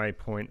midway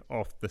point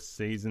of the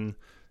season.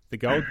 The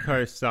Gold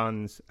Coast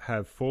Suns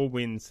have 4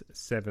 wins,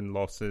 7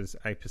 losses,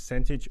 a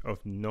percentage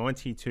of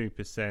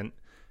 92%,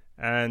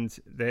 and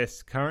they're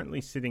currently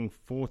sitting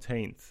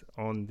 14th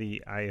on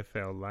the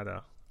AFL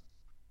ladder.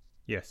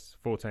 Yes,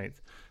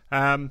 14th.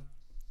 How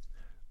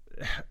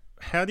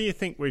do you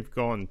think we've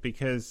gone?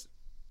 Because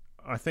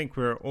I think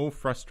we were all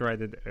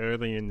frustrated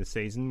early in the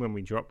season when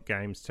we dropped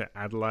games to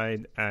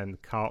Adelaide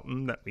and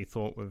Carlton that we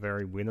thought were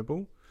very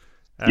winnable.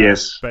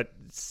 Yes. But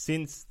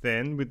since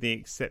then, with the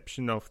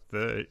exception of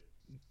the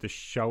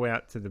show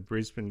out to the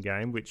Brisbane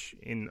game, which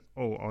in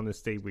all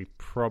honesty we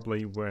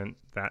probably weren't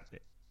that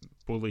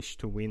bullish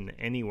to win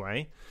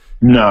anyway.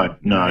 No.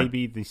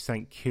 Maybe the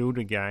St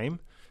Kilda game.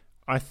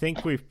 I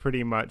think we've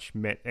pretty much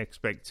met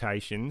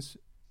expectations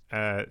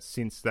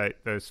since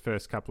those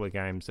first couple of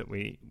games that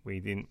we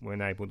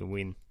weren't able to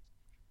win.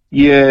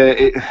 Yeah,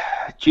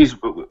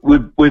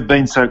 we've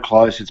been so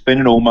close. It's been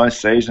an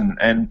almost season,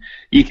 and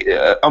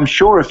I'm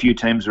sure a few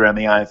teams around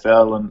the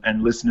AFL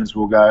and listeners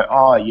will go,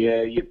 "Oh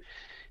yeah,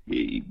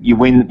 you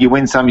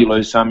win some, you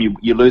lose some.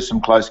 You lose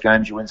some close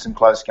games, you win some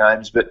close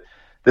games." But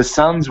the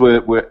Suns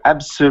were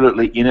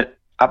absolutely in it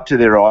up to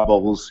their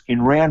eyeballs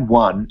in round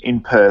 1 in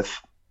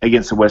Perth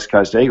against the West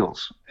Coast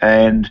Eagles,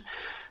 and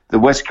the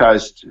West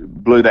Coast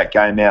blew that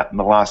game out in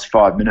the last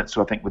 5 minutes,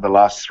 I think, with the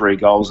last 3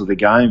 goals of the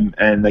game,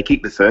 and they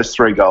kicked the first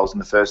 3 goals in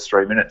the first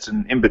 3 minutes,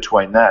 and in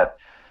between that,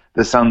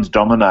 the Suns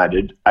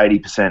dominated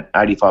 80%,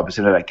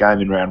 85% of that game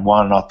in round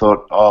 1, and I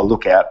thought, oh,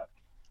 look out.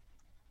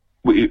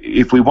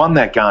 if we won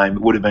that game,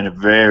 it would have been a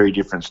very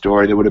different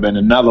story. There would have been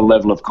another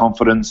level of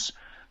confidence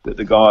that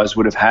the guys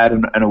would have had,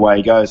 and away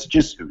he goes.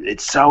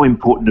 It's so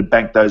important to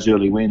bank those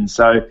early wins.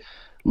 So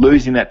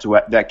losing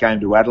that game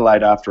to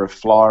Adelaide after a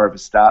flyer of a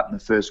start in the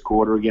first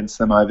quarter against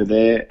them over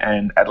there,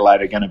 and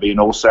Adelaide are going to be an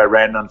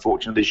also-ran,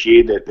 unfortunately, this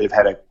year. They've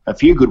had a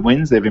few good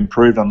wins. They've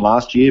improved on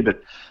last year,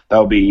 but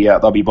they'll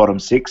be bottom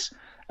six.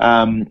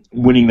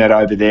 Winning that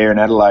over there in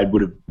Adelaide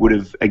would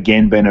have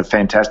again been a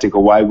fantastic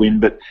away win.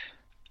 But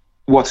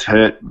what's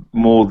hurt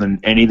more than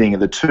anything are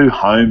the two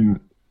home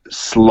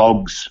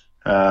slogs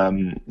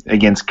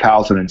against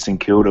Carlton and St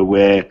Kilda,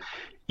 where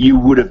you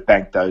would have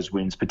banked those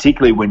wins,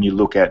 particularly when you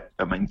look at,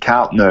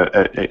 Carlton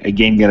are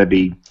again going to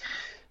be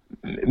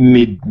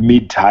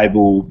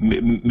mid-table,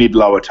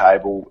 mid-lower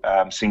table.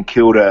 St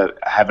Kilda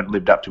haven't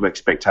lived up to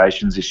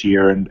expectations this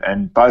year,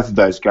 and both of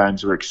those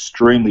games are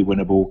extremely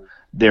winnable.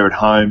 They're at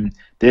home.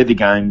 They're the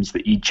games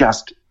that you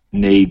just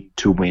need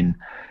to win.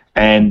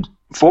 And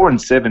 4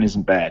 and 7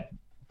 isn't bad,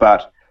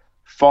 but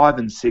 5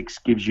 and 6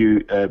 gives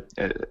you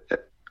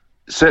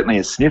certainly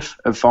a sniff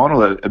of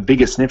final, a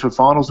bigger sniff of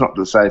finals. Not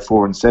to say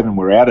 4 and 7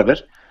 we're out of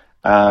it,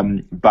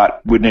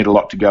 but we'd need a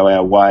lot to go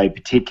our way,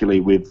 particularly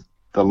with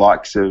the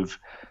likes of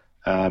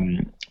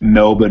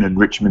Melbourne and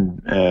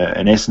Richmond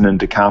and Essendon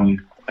to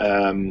come,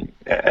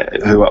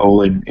 who are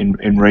all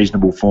in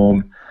reasonable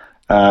form.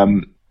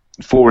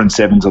 4 and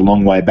 7's a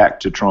long way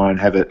back to try and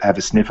have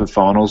a sniff of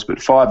finals,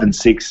 but 5 and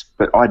 6,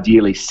 but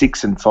ideally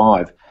 6 and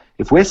 5.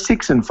 If we're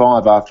 6 and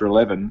 5 after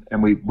 11,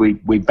 and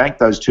we bank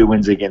those two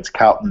wins against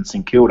Carlton and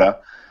St Kilda,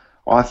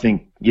 I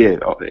think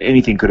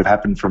anything could have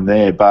happened from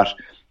there. But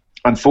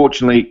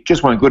unfortunately,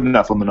 just weren't good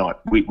enough on the night.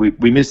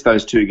 We missed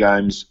those two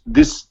games.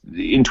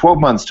 In 12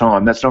 months'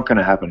 time, that's not going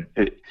to happen.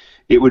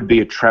 It would be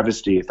a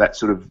travesty if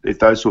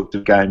those sorts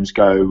of games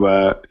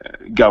go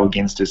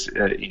against us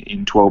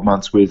in 12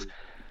 months with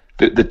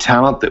the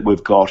talent that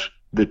we've got,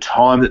 the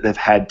time that they've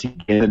had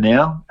together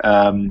now,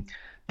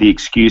 the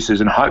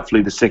excuses, and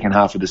hopefully the second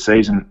half of the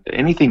season.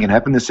 Anything can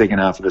happen the second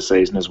half of the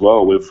season as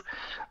well. We've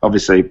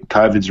obviously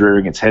COVID's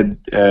rearing its head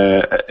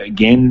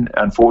again,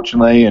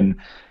 unfortunately, and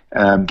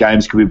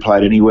games can be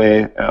played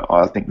anywhere.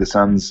 I think the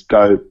Suns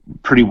go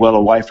pretty well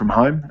away from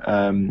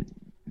home.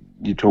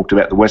 You talked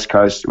about the West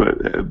Coast.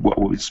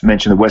 We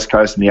mentioned the West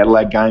Coast and the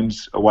Adelaide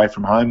games away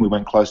from home. We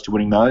went close to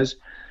winning those.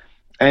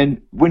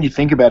 And when you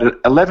think about it,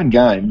 11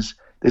 games,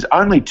 there's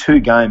only 2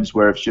 games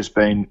where it's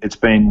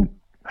been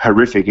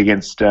horrific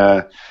against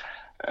the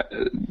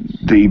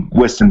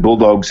Western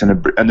Bulldogs and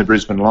the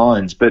Brisbane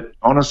Lions. But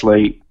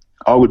honestly,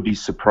 I would be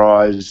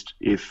surprised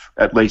if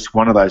at least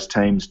one of those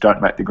teams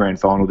don't make the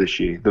grand final this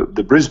year.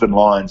 The Brisbane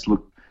Lions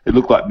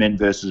look like men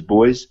versus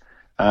boys.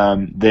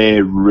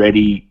 They're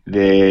ready.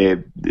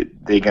 They're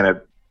going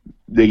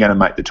to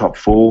make the top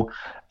 4.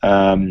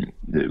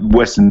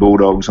 Western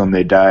Bulldogs on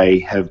their day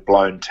have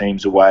blown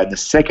teams away, and the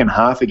second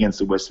half against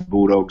the Western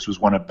Bulldogs was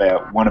one of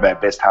our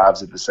best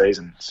halves of the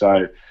season.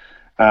 So,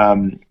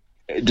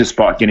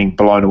 despite getting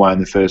blown away in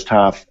the first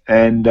half,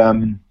 and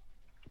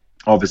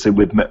obviously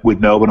with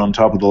Melbourne on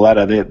top of the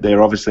ladder,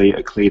 they're obviously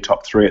a clear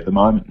top 3 at the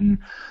moment, and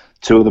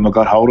 2 of them have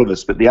got hold of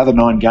us. But the other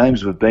 9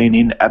 games we've been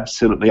in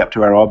absolutely up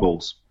to our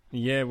eyeballs.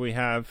 Yeah, we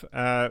have.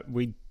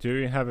 We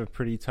do have a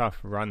pretty tough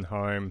run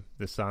home,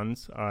 the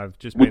Suns. I've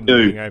just been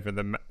looking over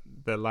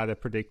the ladder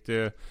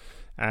predictor,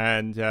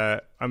 and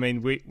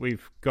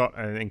we've got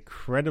an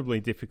incredibly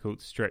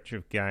difficult stretch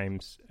of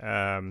games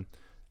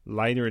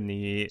later in the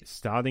year,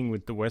 starting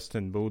with the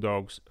Western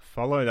Bulldogs,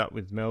 followed up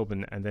with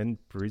Melbourne, and then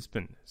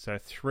Brisbane. So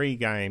 3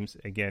 games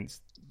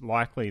against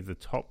likely the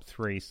top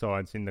 3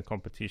 sides in the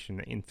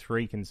competition in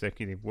 3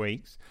 consecutive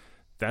weeks.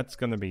 That's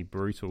going to be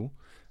brutal.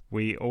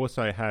 We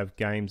also have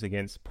games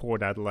against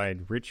Port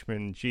Adelaide,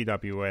 Richmond,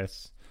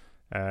 GWS,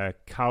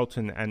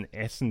 Carlton and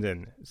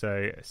Essendon.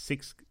 So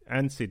 6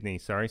 and Sydney,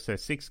 sorry. So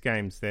 6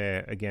 games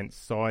there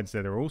against sides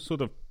that are all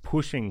sort of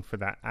pushing for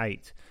that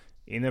 8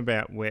 in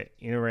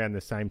around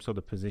the same sort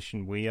of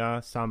position we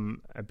are.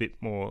 Some a bit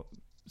more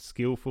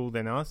skillful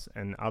than us,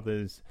 and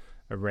others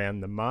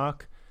around the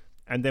mark.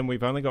 And then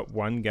we've only got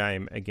 1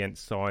 game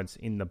against sides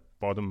in the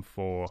bottom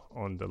 4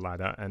 on the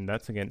ladder, and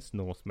that's against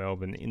North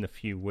Melbourne in a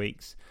few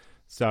weeks.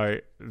 So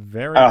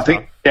very tough. I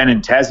think down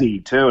in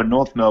Tassie too, and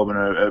North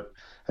Melbourne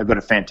have got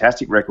a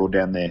fantastic record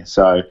down there.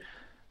 So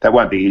that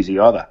won't be easy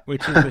either.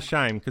 Which is a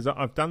shame, because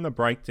I've done the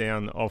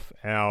breakdown of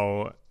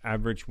our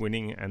average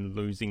winning and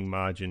losing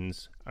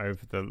margins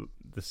over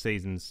the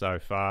season so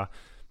far.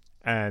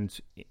 And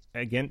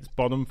against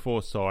bottom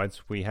 4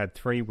 sides, we had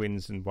 3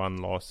 wins and 1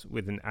 loss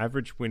with an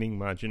average winning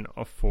margin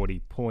of 40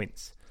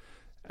 points.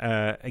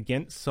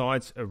 Against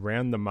sides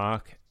around the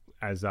mark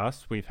as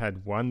us, we've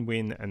had 1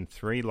 win and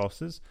 3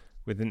 losses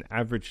with an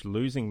average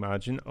losing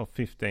margin of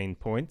 15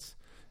 points.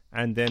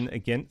 And then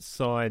against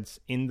sides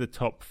in the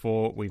top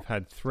 4, we've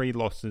had 3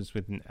 losses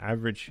with an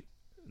average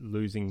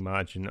losing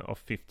margin of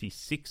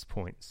 56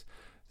 points.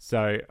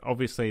 So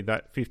obviously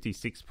that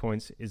 56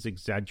 points is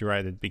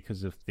exaggerated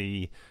because of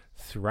the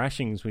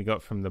thrashings we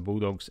got from the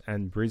Bulldogs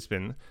and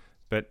Brisbane.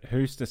 But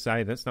who's to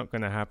say that's not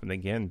going to happen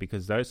again?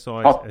 Because those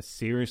sides are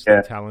seriously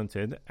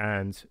talented,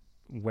 and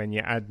when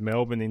you add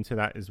Melbourne into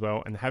that as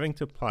well, and having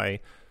to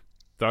play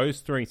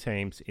those three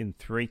teams in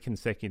 3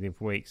 consecutive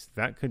weeks,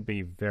 that could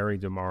be very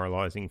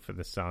demoralising for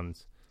the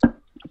Suns.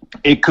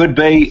 It could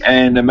be,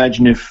 and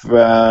imagine if,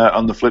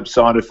 on the flip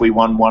side, if we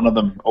won one of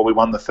them, or we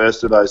won the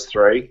first of those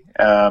 3,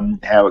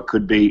 how it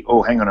could be.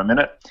 Oh, hang on a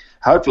minute.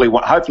 Hopefully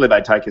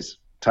they take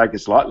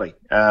us lightly,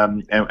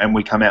 and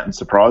we come out and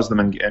surprise them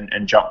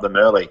and jump them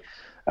early.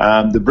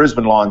 The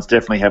Brisbane Lions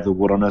definitely have the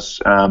wood on us.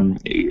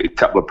 A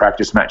couple of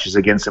practice matches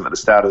against them at the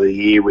start of the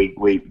year,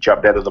 we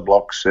jumped out of the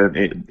blocks.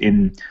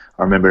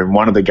 I remember in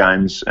one of the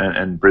games,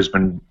 and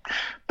Brisbane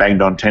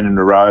banged on 10 in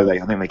a row.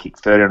 I think they kicked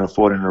 13 or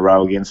 14 in a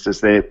row against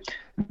us there.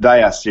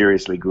 They are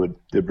seriously good,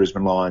 the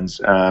Brisbane Lions.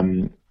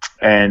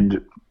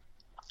 And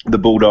the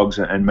Bulldogs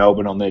and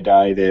Melbourne on their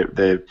day,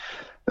 they're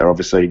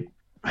obviously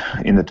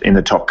in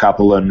the top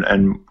couple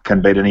and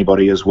can beat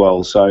anybody as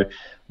well. So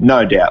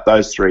no doubt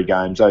those 3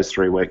 games, those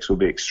 3 weeks will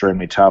be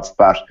extremely tough,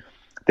 but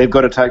they've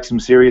got to take some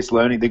serious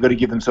learning. They've got to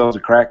give themselves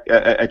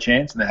a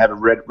chance, and they have a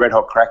red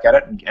hot crack at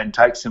it and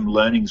take some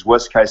learnings.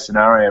 Worst case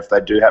scenario, if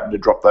they do happen to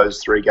drop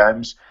those 3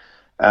 games,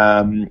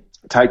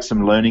 take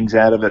some learnings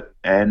out of it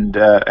and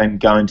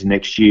go into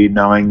next year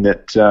knowing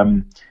that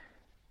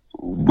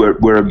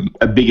we're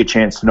a bigger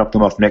chance to knock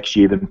them off next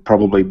year than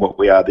probably what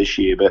we are this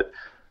year. But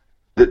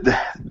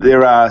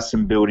there are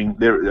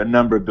a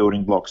number of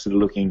building blocks that are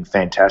looking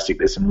fantastic.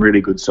 There's some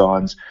really good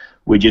signs.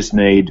 We just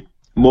need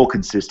more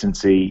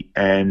consistency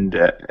and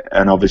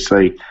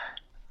obviously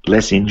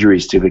less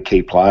injuries to the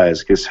key players,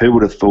 because who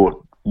would have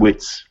thought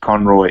Witts,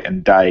 Conroy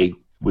and Day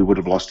we would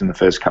have lost in the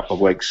first couple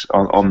of weeks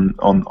on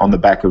the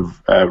back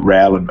of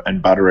Rowell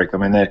and Butterick. I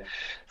mean, they're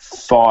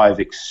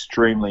 5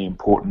 extremely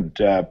important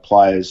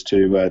players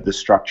to the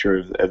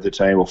structure of the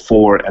team, or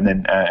 4, and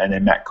then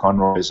Matt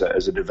Conroy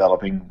as a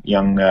developing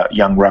young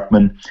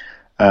ruckman.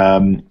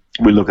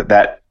 We look at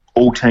that.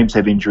 All teams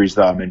have injuries,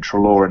 though. I mean,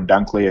 Treloar and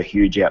Dunkley are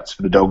huge outs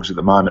for the Dogs at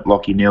the moment.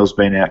 Lockie Neal's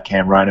been out,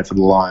 Cam Rayner for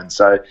the Lions.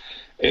 So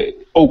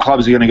all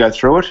clubs are going to go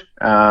through it,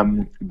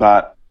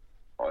 but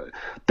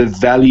the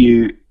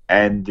value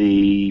and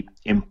the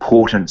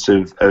importance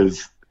of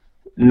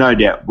no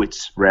doubt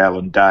Witts, Rowell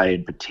and Day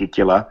in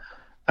particular,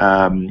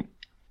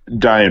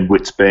 Day and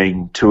Witts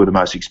being 2 of the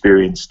most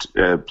experienced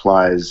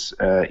players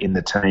in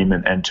the team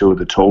and 2 of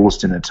the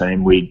tallest in the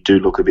team. We do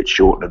look a bit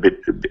short and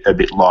a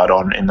bit light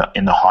on in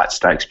the height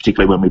stakes,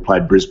 particularly when we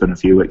played Brisbane a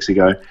few weeks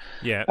ago.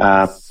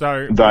 Yeah.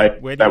 So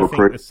where do you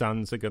think the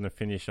Suns are going to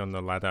finish on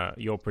the ladder?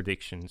 Your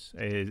predictions?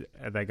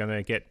 Are they going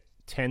to get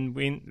 10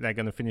 wins? They're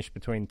going to finish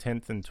between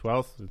 10th and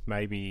 12th with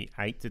maybe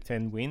 8 to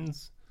 10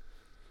 wins?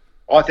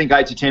 I think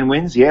 8 to 10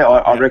 wins, yeah.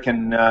 I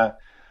reckon...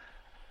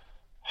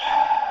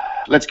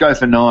 let's go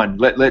for 9.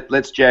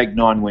 Let's jag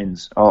 9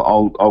 wins.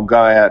 I'll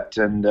go out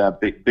and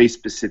be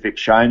specific,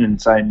 Shane,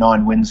 and say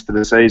 9 wins for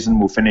the season.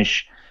 We'll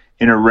finish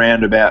in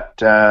around about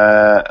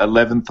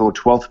 11th or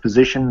 12th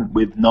position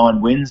with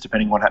 9 wins,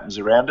 depending what happens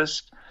around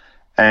us.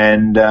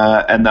 And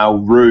they'll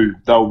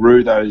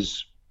rue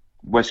those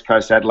West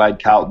Coast,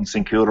 Adelaide, Carlton,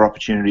 St Kilda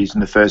opportunities in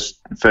the first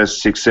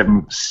 6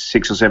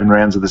 or 7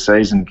 rounds of the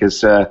season,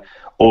 because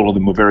all of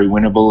them were very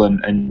winnable,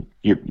 and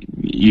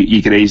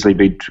you could easily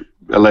be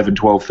 11,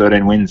 12,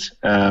 13 wins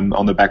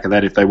on the back of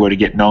that if they were to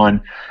get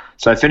 9.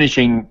 So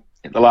finishing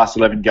the last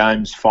 11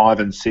 games 5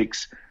 and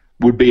 6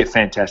 would be a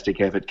fantastic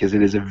effort, because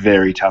it is a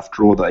very tough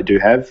draw that they do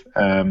have.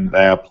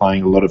 They are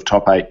playing a lot of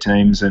top 8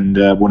 teams and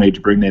will need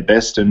to bring their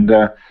best. And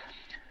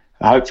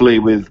hopefully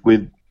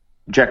with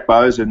Jack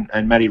Bowes and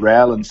Matty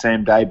Rowell and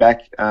Sam Day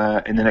back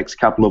in the next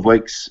couple of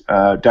weeks,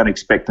 don't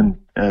expect them,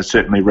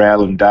 certainly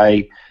Rowell and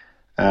Day,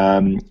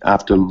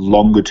 after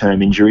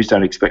longer-term injuries,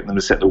 don't expect them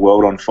to set the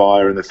world on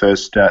fire in the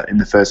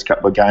first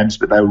couple of games,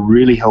 but they'll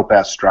really help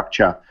our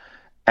structure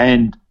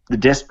and the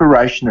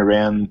desperation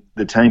around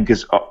the team,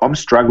 because I'm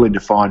struggling to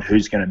find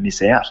who's going to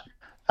miss out.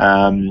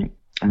 I mean,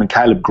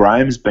 Caleb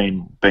Graham's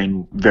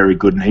been very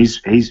good, and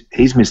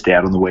he's missed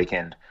out on the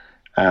weekend.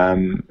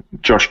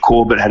 Josh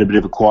Corbett had a bit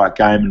of a quiet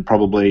game and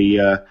probably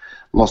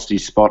lost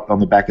his spot on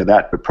the back of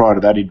that, but prior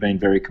to that he'd been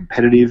very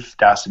competitive.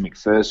 Darcy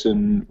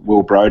McPherson,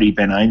 Will Brodie,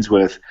 Ben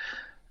Ainsworth,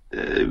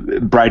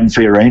 Braden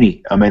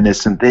Fiorini. I mean,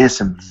 there's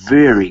some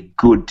very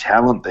good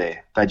talent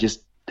there. They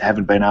just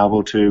haven't been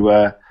able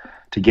to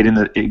get in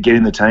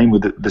the team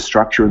with the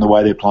structure and the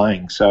way they're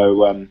playing.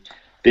 So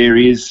there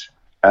is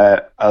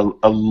a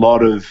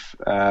lot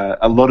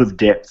of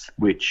depth,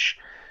 which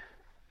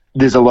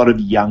there's a lot of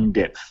young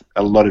depth,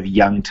 a lot of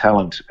young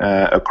talent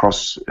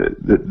across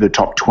the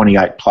top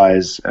 28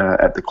 players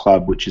at the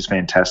club, which is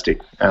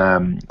fantastic.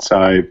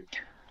 So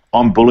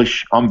I'm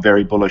bullish. I'm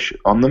very bullish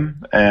on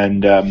them,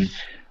 and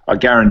I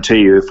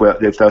guarantee you,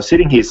 if they were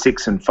sitting here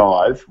 6 and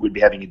 5, we'd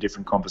be having a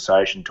different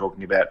conversation,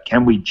 talking about,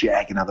 can we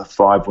jag another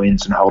 5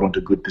 wins and hold on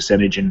to good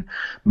percentage and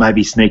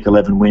maybe sneak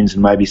 11 wins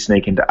and maybe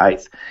sneak into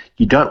 8th.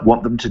 You don't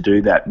want them to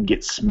do that and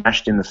get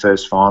smashed in the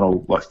first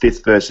final, like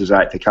 5th versus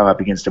 8th. They come up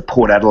against a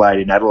Port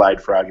Adelaide in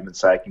Adelaide, for argument's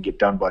sake, and get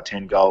done by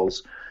 10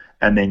 goals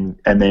and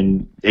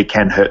then it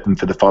can hurt them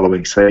for the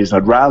following season.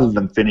 I'd rather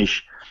them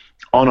finish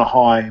on a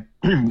high,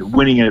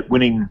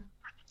 winning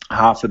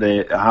half of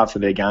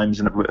their games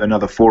and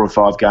another 4 or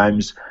 5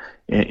 games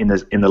in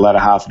the latter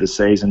half of the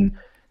season,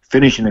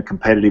 finish in a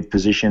competitive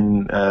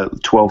position,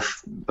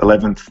 12th,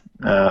 11th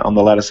on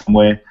the ladder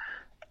somewhere,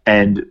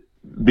 and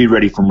be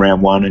ready from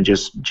round one and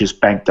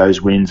just bank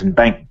those wins and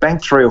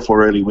bank 3 or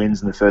 4 early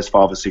wins in the first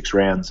 5 or 6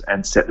 rounds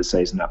and set the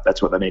season up.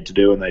 That's what they need to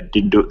do, and they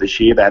didn't do it this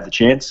year. They had the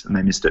chance and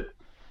they missed it.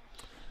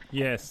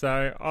 Yeah,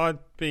 so I'd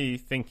be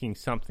thinking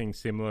something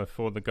similar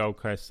for the Gold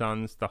Coast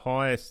Suns. The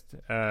highest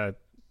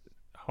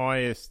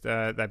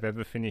they've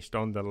ever finished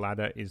on the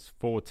ladder is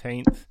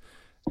 14th,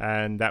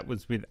 and that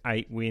was with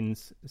 8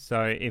 wins.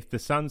 So if the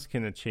Suns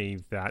can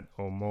achieve that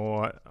or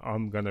more,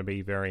 I'm going to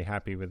be very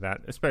happy with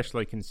that,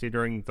 especially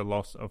considering the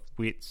loss of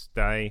Witts,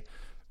 Day,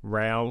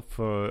 Rowell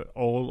for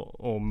all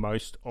or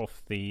most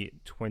of the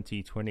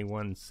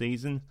 2021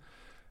 season.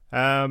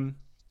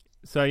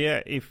 So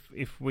yeah,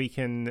 if we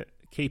can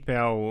keep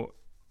our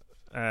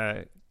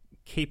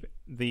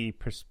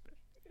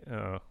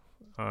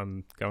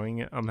I'm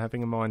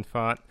having a mind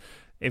fart.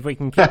 If we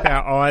can keep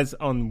our eyes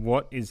on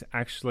what is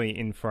actually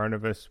in front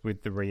of us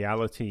with the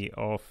reality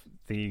of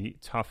the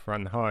tough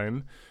run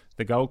home,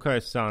 the Gold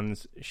Coast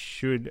Suns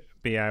should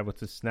be able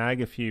to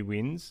snag a few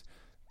wins,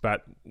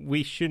 but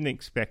we shouldn't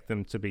expect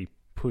them to be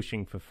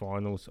pushing for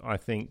finals. I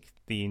think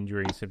the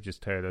injuries have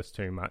just hurt us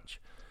too much.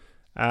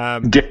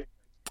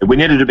 We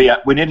needed to be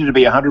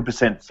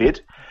 100%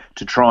 fit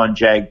to try and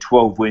jag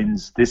 12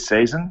 wins this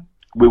season.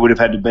 We would have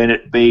had to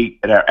be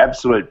at our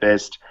absolute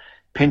best.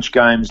 Pinch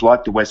games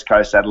like the West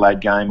Coast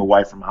Adelaide game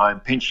away from home,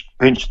 pinch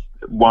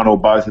one or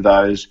both of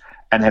those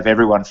and have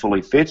everyone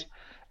fully fit,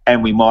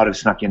 and we might have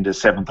snuck into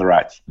 7th or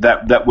 8th.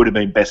 That would have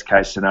been best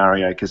case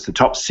scenario, because the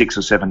top 6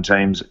 or 7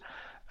 teams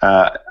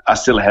are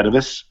still ahead of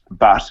us.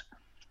 But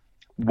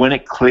when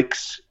it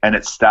clicks, and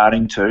it's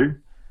starting to,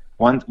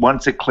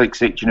 once it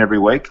clicks each and every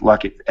week,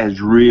 like it has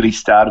really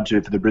started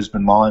to for the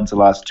Brisbane Lions the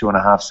last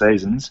 2.5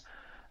 seasons,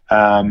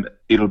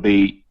 it'll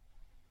be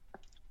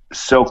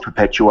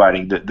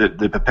self-perpetuating,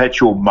 the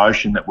perpetual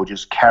motion that will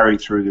just carry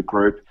through the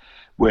group,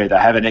 where they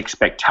have an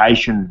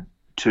expectation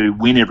to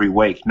win every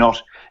week,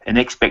 not an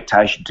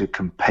expectation to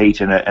compete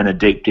and a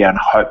deep down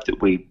hope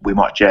that we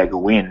might jag a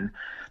win.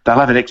 They'll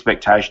have an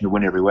expectation to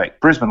win every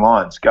week. Brisbane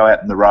Lions go out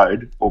on the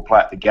road or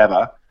play at the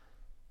Gabba,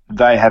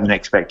 they have an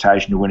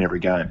expectation to win every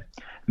game.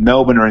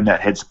 Melbourne are in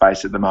that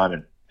headspace at the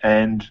moment,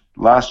 and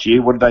last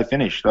year, what did they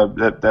finish?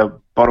 They're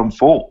bottom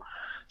 4.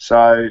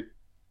 So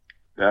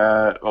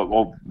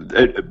for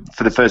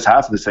the first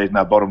half of the season,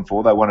 they were bottom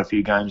 4. They won a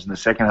few games in the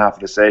second half of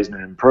the season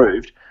and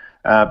improved.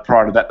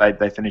 Prior to that,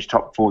 they finished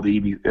top 4 the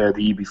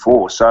year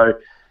before. So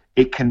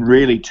it can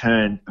really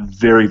turn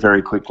very,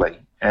 very quickly.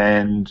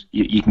 And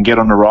you can get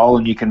on a roll,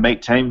 and you can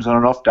meet teams on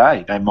an off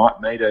day. They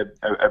might meet a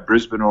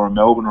Brisbane or a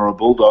Melbourne or a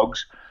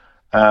Bulldogs,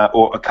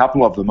 or a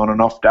couple of them on an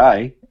off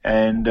day,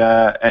 and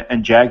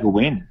jag a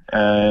win.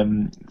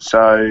 And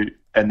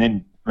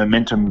then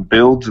momentum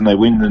builds, and they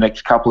win the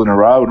next couple in a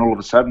row, and all of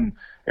a sudden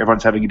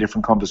everyone's having a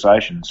different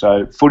conversation.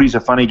 So footy's a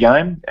funny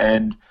game,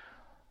 and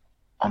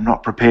I'm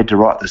not prepared to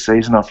write the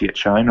season off yet,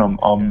 Shane. I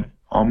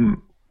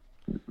don't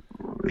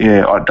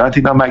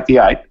think they'll make the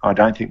 8. I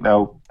don't think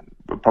they'll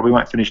probably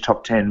won't finish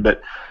top 10,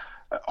 but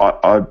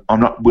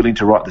I'm not willing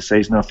to write the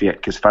season off yet,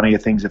 because funnier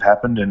things have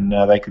happened, and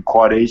they could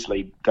quite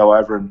easily go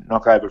over and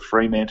knock over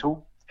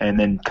Fremantle and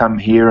then come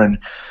here and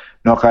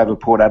knock over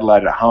Port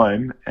Adelaide at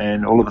home,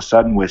 and all of a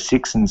sudden we're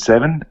 6 and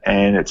 7,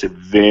 and it's a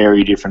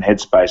very different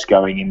headspace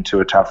going into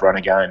a tough run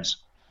of games.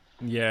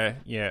 Yeah,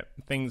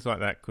 things like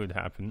that could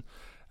happen.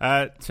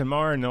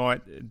 Tomorrow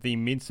night, the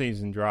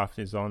mid-season draft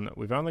is on.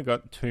 We've only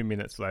got 2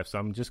 minutes left, so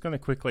I'm just going to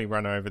quickly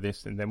run over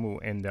this, and then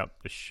we'll end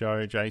up the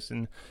show,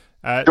 Jason.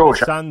 Sure.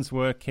 The Suns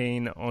were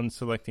keen on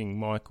selecting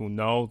Michael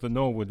Knoll, the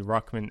Norwood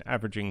ruckman,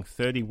 averaging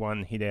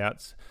 31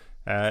 hit-outs,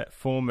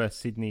 former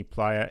Sydney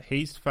player.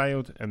 He's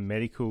failed a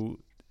medical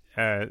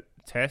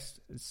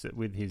test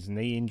with his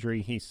knee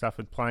injury he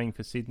suffered playing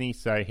for Sydney,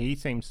 so he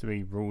seems to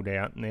be ruled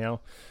out now.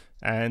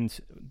 And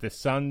the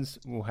Suns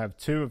will have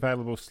 2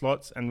 available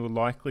slots and will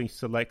likely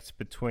select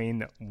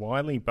between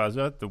Wiley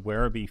Buzzer, the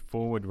Werribee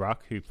forward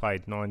ruck who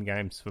played 9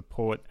 games for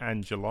Port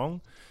and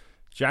Geelong,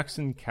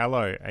 Jackson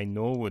Callow, a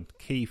Norwood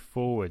key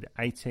forward,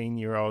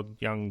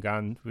 18-year-old young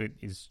gun who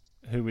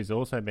is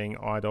also being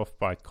eyed off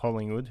by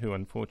Collingwood, who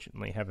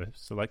unfortunately have a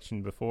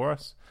selection before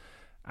us,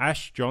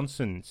 Ash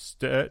Johnson,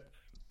 Sturt,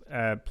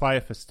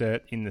 player for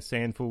Sturt in the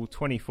Sandful,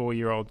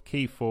 24-year-old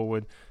key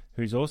forward,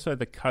 who's also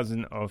the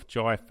cousin of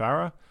Jai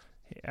Farah.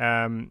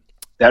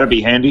 That'll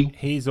be handy.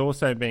 He's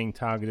also being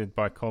targeted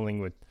by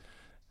Collingwood.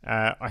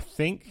 I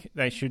think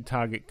they should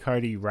target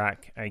Cody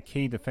Rack, a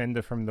key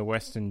defender from the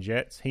Western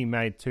Jets. He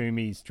made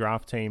Toomey's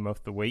draft team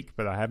of the week,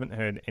 but I haven't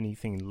heard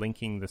anything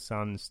linking the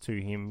Suns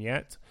to him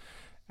yet.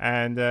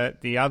 And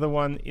the other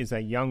one is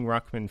a young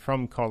ruckman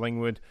from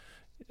Collingwood,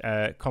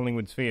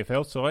 Collingwood's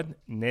VFL side,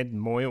 Ned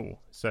Moyle.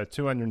 So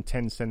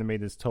 210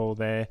 centimetres tall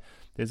there.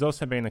 There's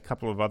also been a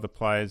couple of other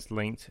players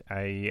linked.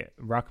 A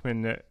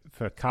ruckman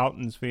for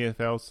Carlton's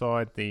VFL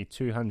side, the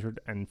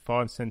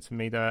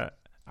 205cm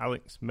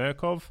Alex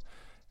Murkov.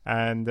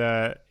 And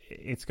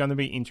it's going to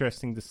be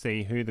interesting to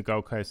see who the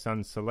Gold Coast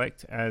Suns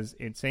select, as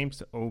it seems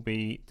to all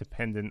be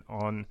dependent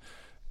on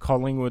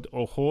Collingwood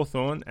or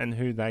Hawthorn and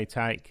who they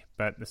take.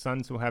 But the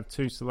Suns will have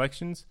 2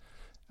 selections.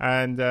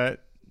 And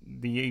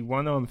the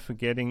one I'm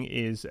forgetting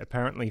is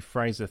apparently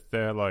Fraser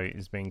Thurlow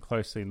is being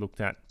closely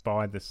looked at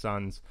by the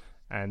Suns,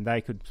 and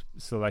they could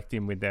select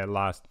him with their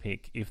last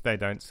pick if they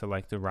don't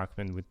select a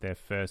ruckman with their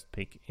first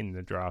pick in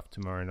the draft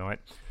tomorrow night.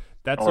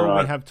 That's all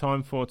we have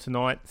time for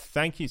tonight.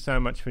 Thank you so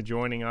much for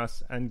joining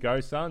us, and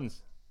go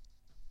Suns.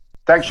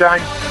 Thanks, Shane.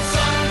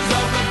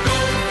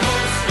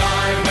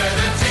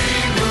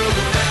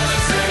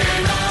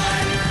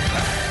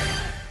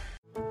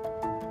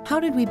 How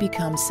did we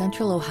become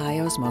Central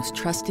Ohio's most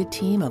trusted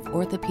team of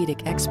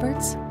orthopedic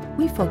experts?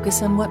 We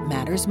focus on what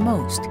matters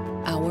most,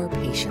 our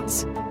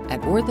patients.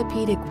 At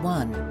Orthopedic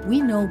One,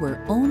 we know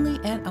we're only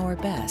at our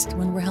best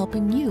when we're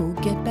helping you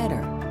get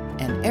better.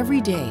 And every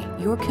day,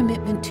 your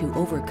commitment to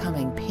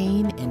overcoming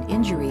pain and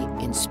injury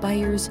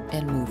inspires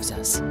and moves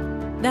us.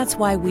 That's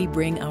why we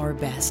bring our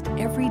best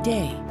every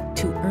day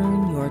to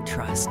earn your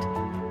trust.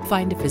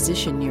 Find a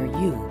physician near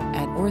you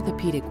at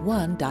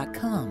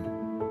orthopedic1.com.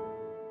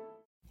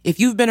 If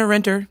you've been a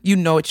renter, you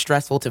know it's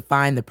stressful to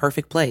find the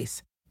perfect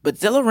place. But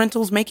Zillow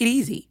Rentals make it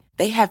easy.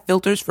 They have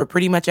filters for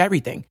pretty much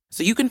everything,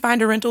 so you can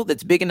find a rental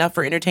that's big enough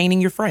for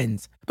entertaining your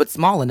friends, but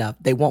small enough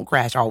they won't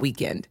crash all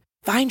weekend.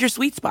 Find your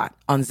sweet spot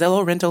on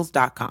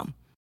ZillowRentals.com.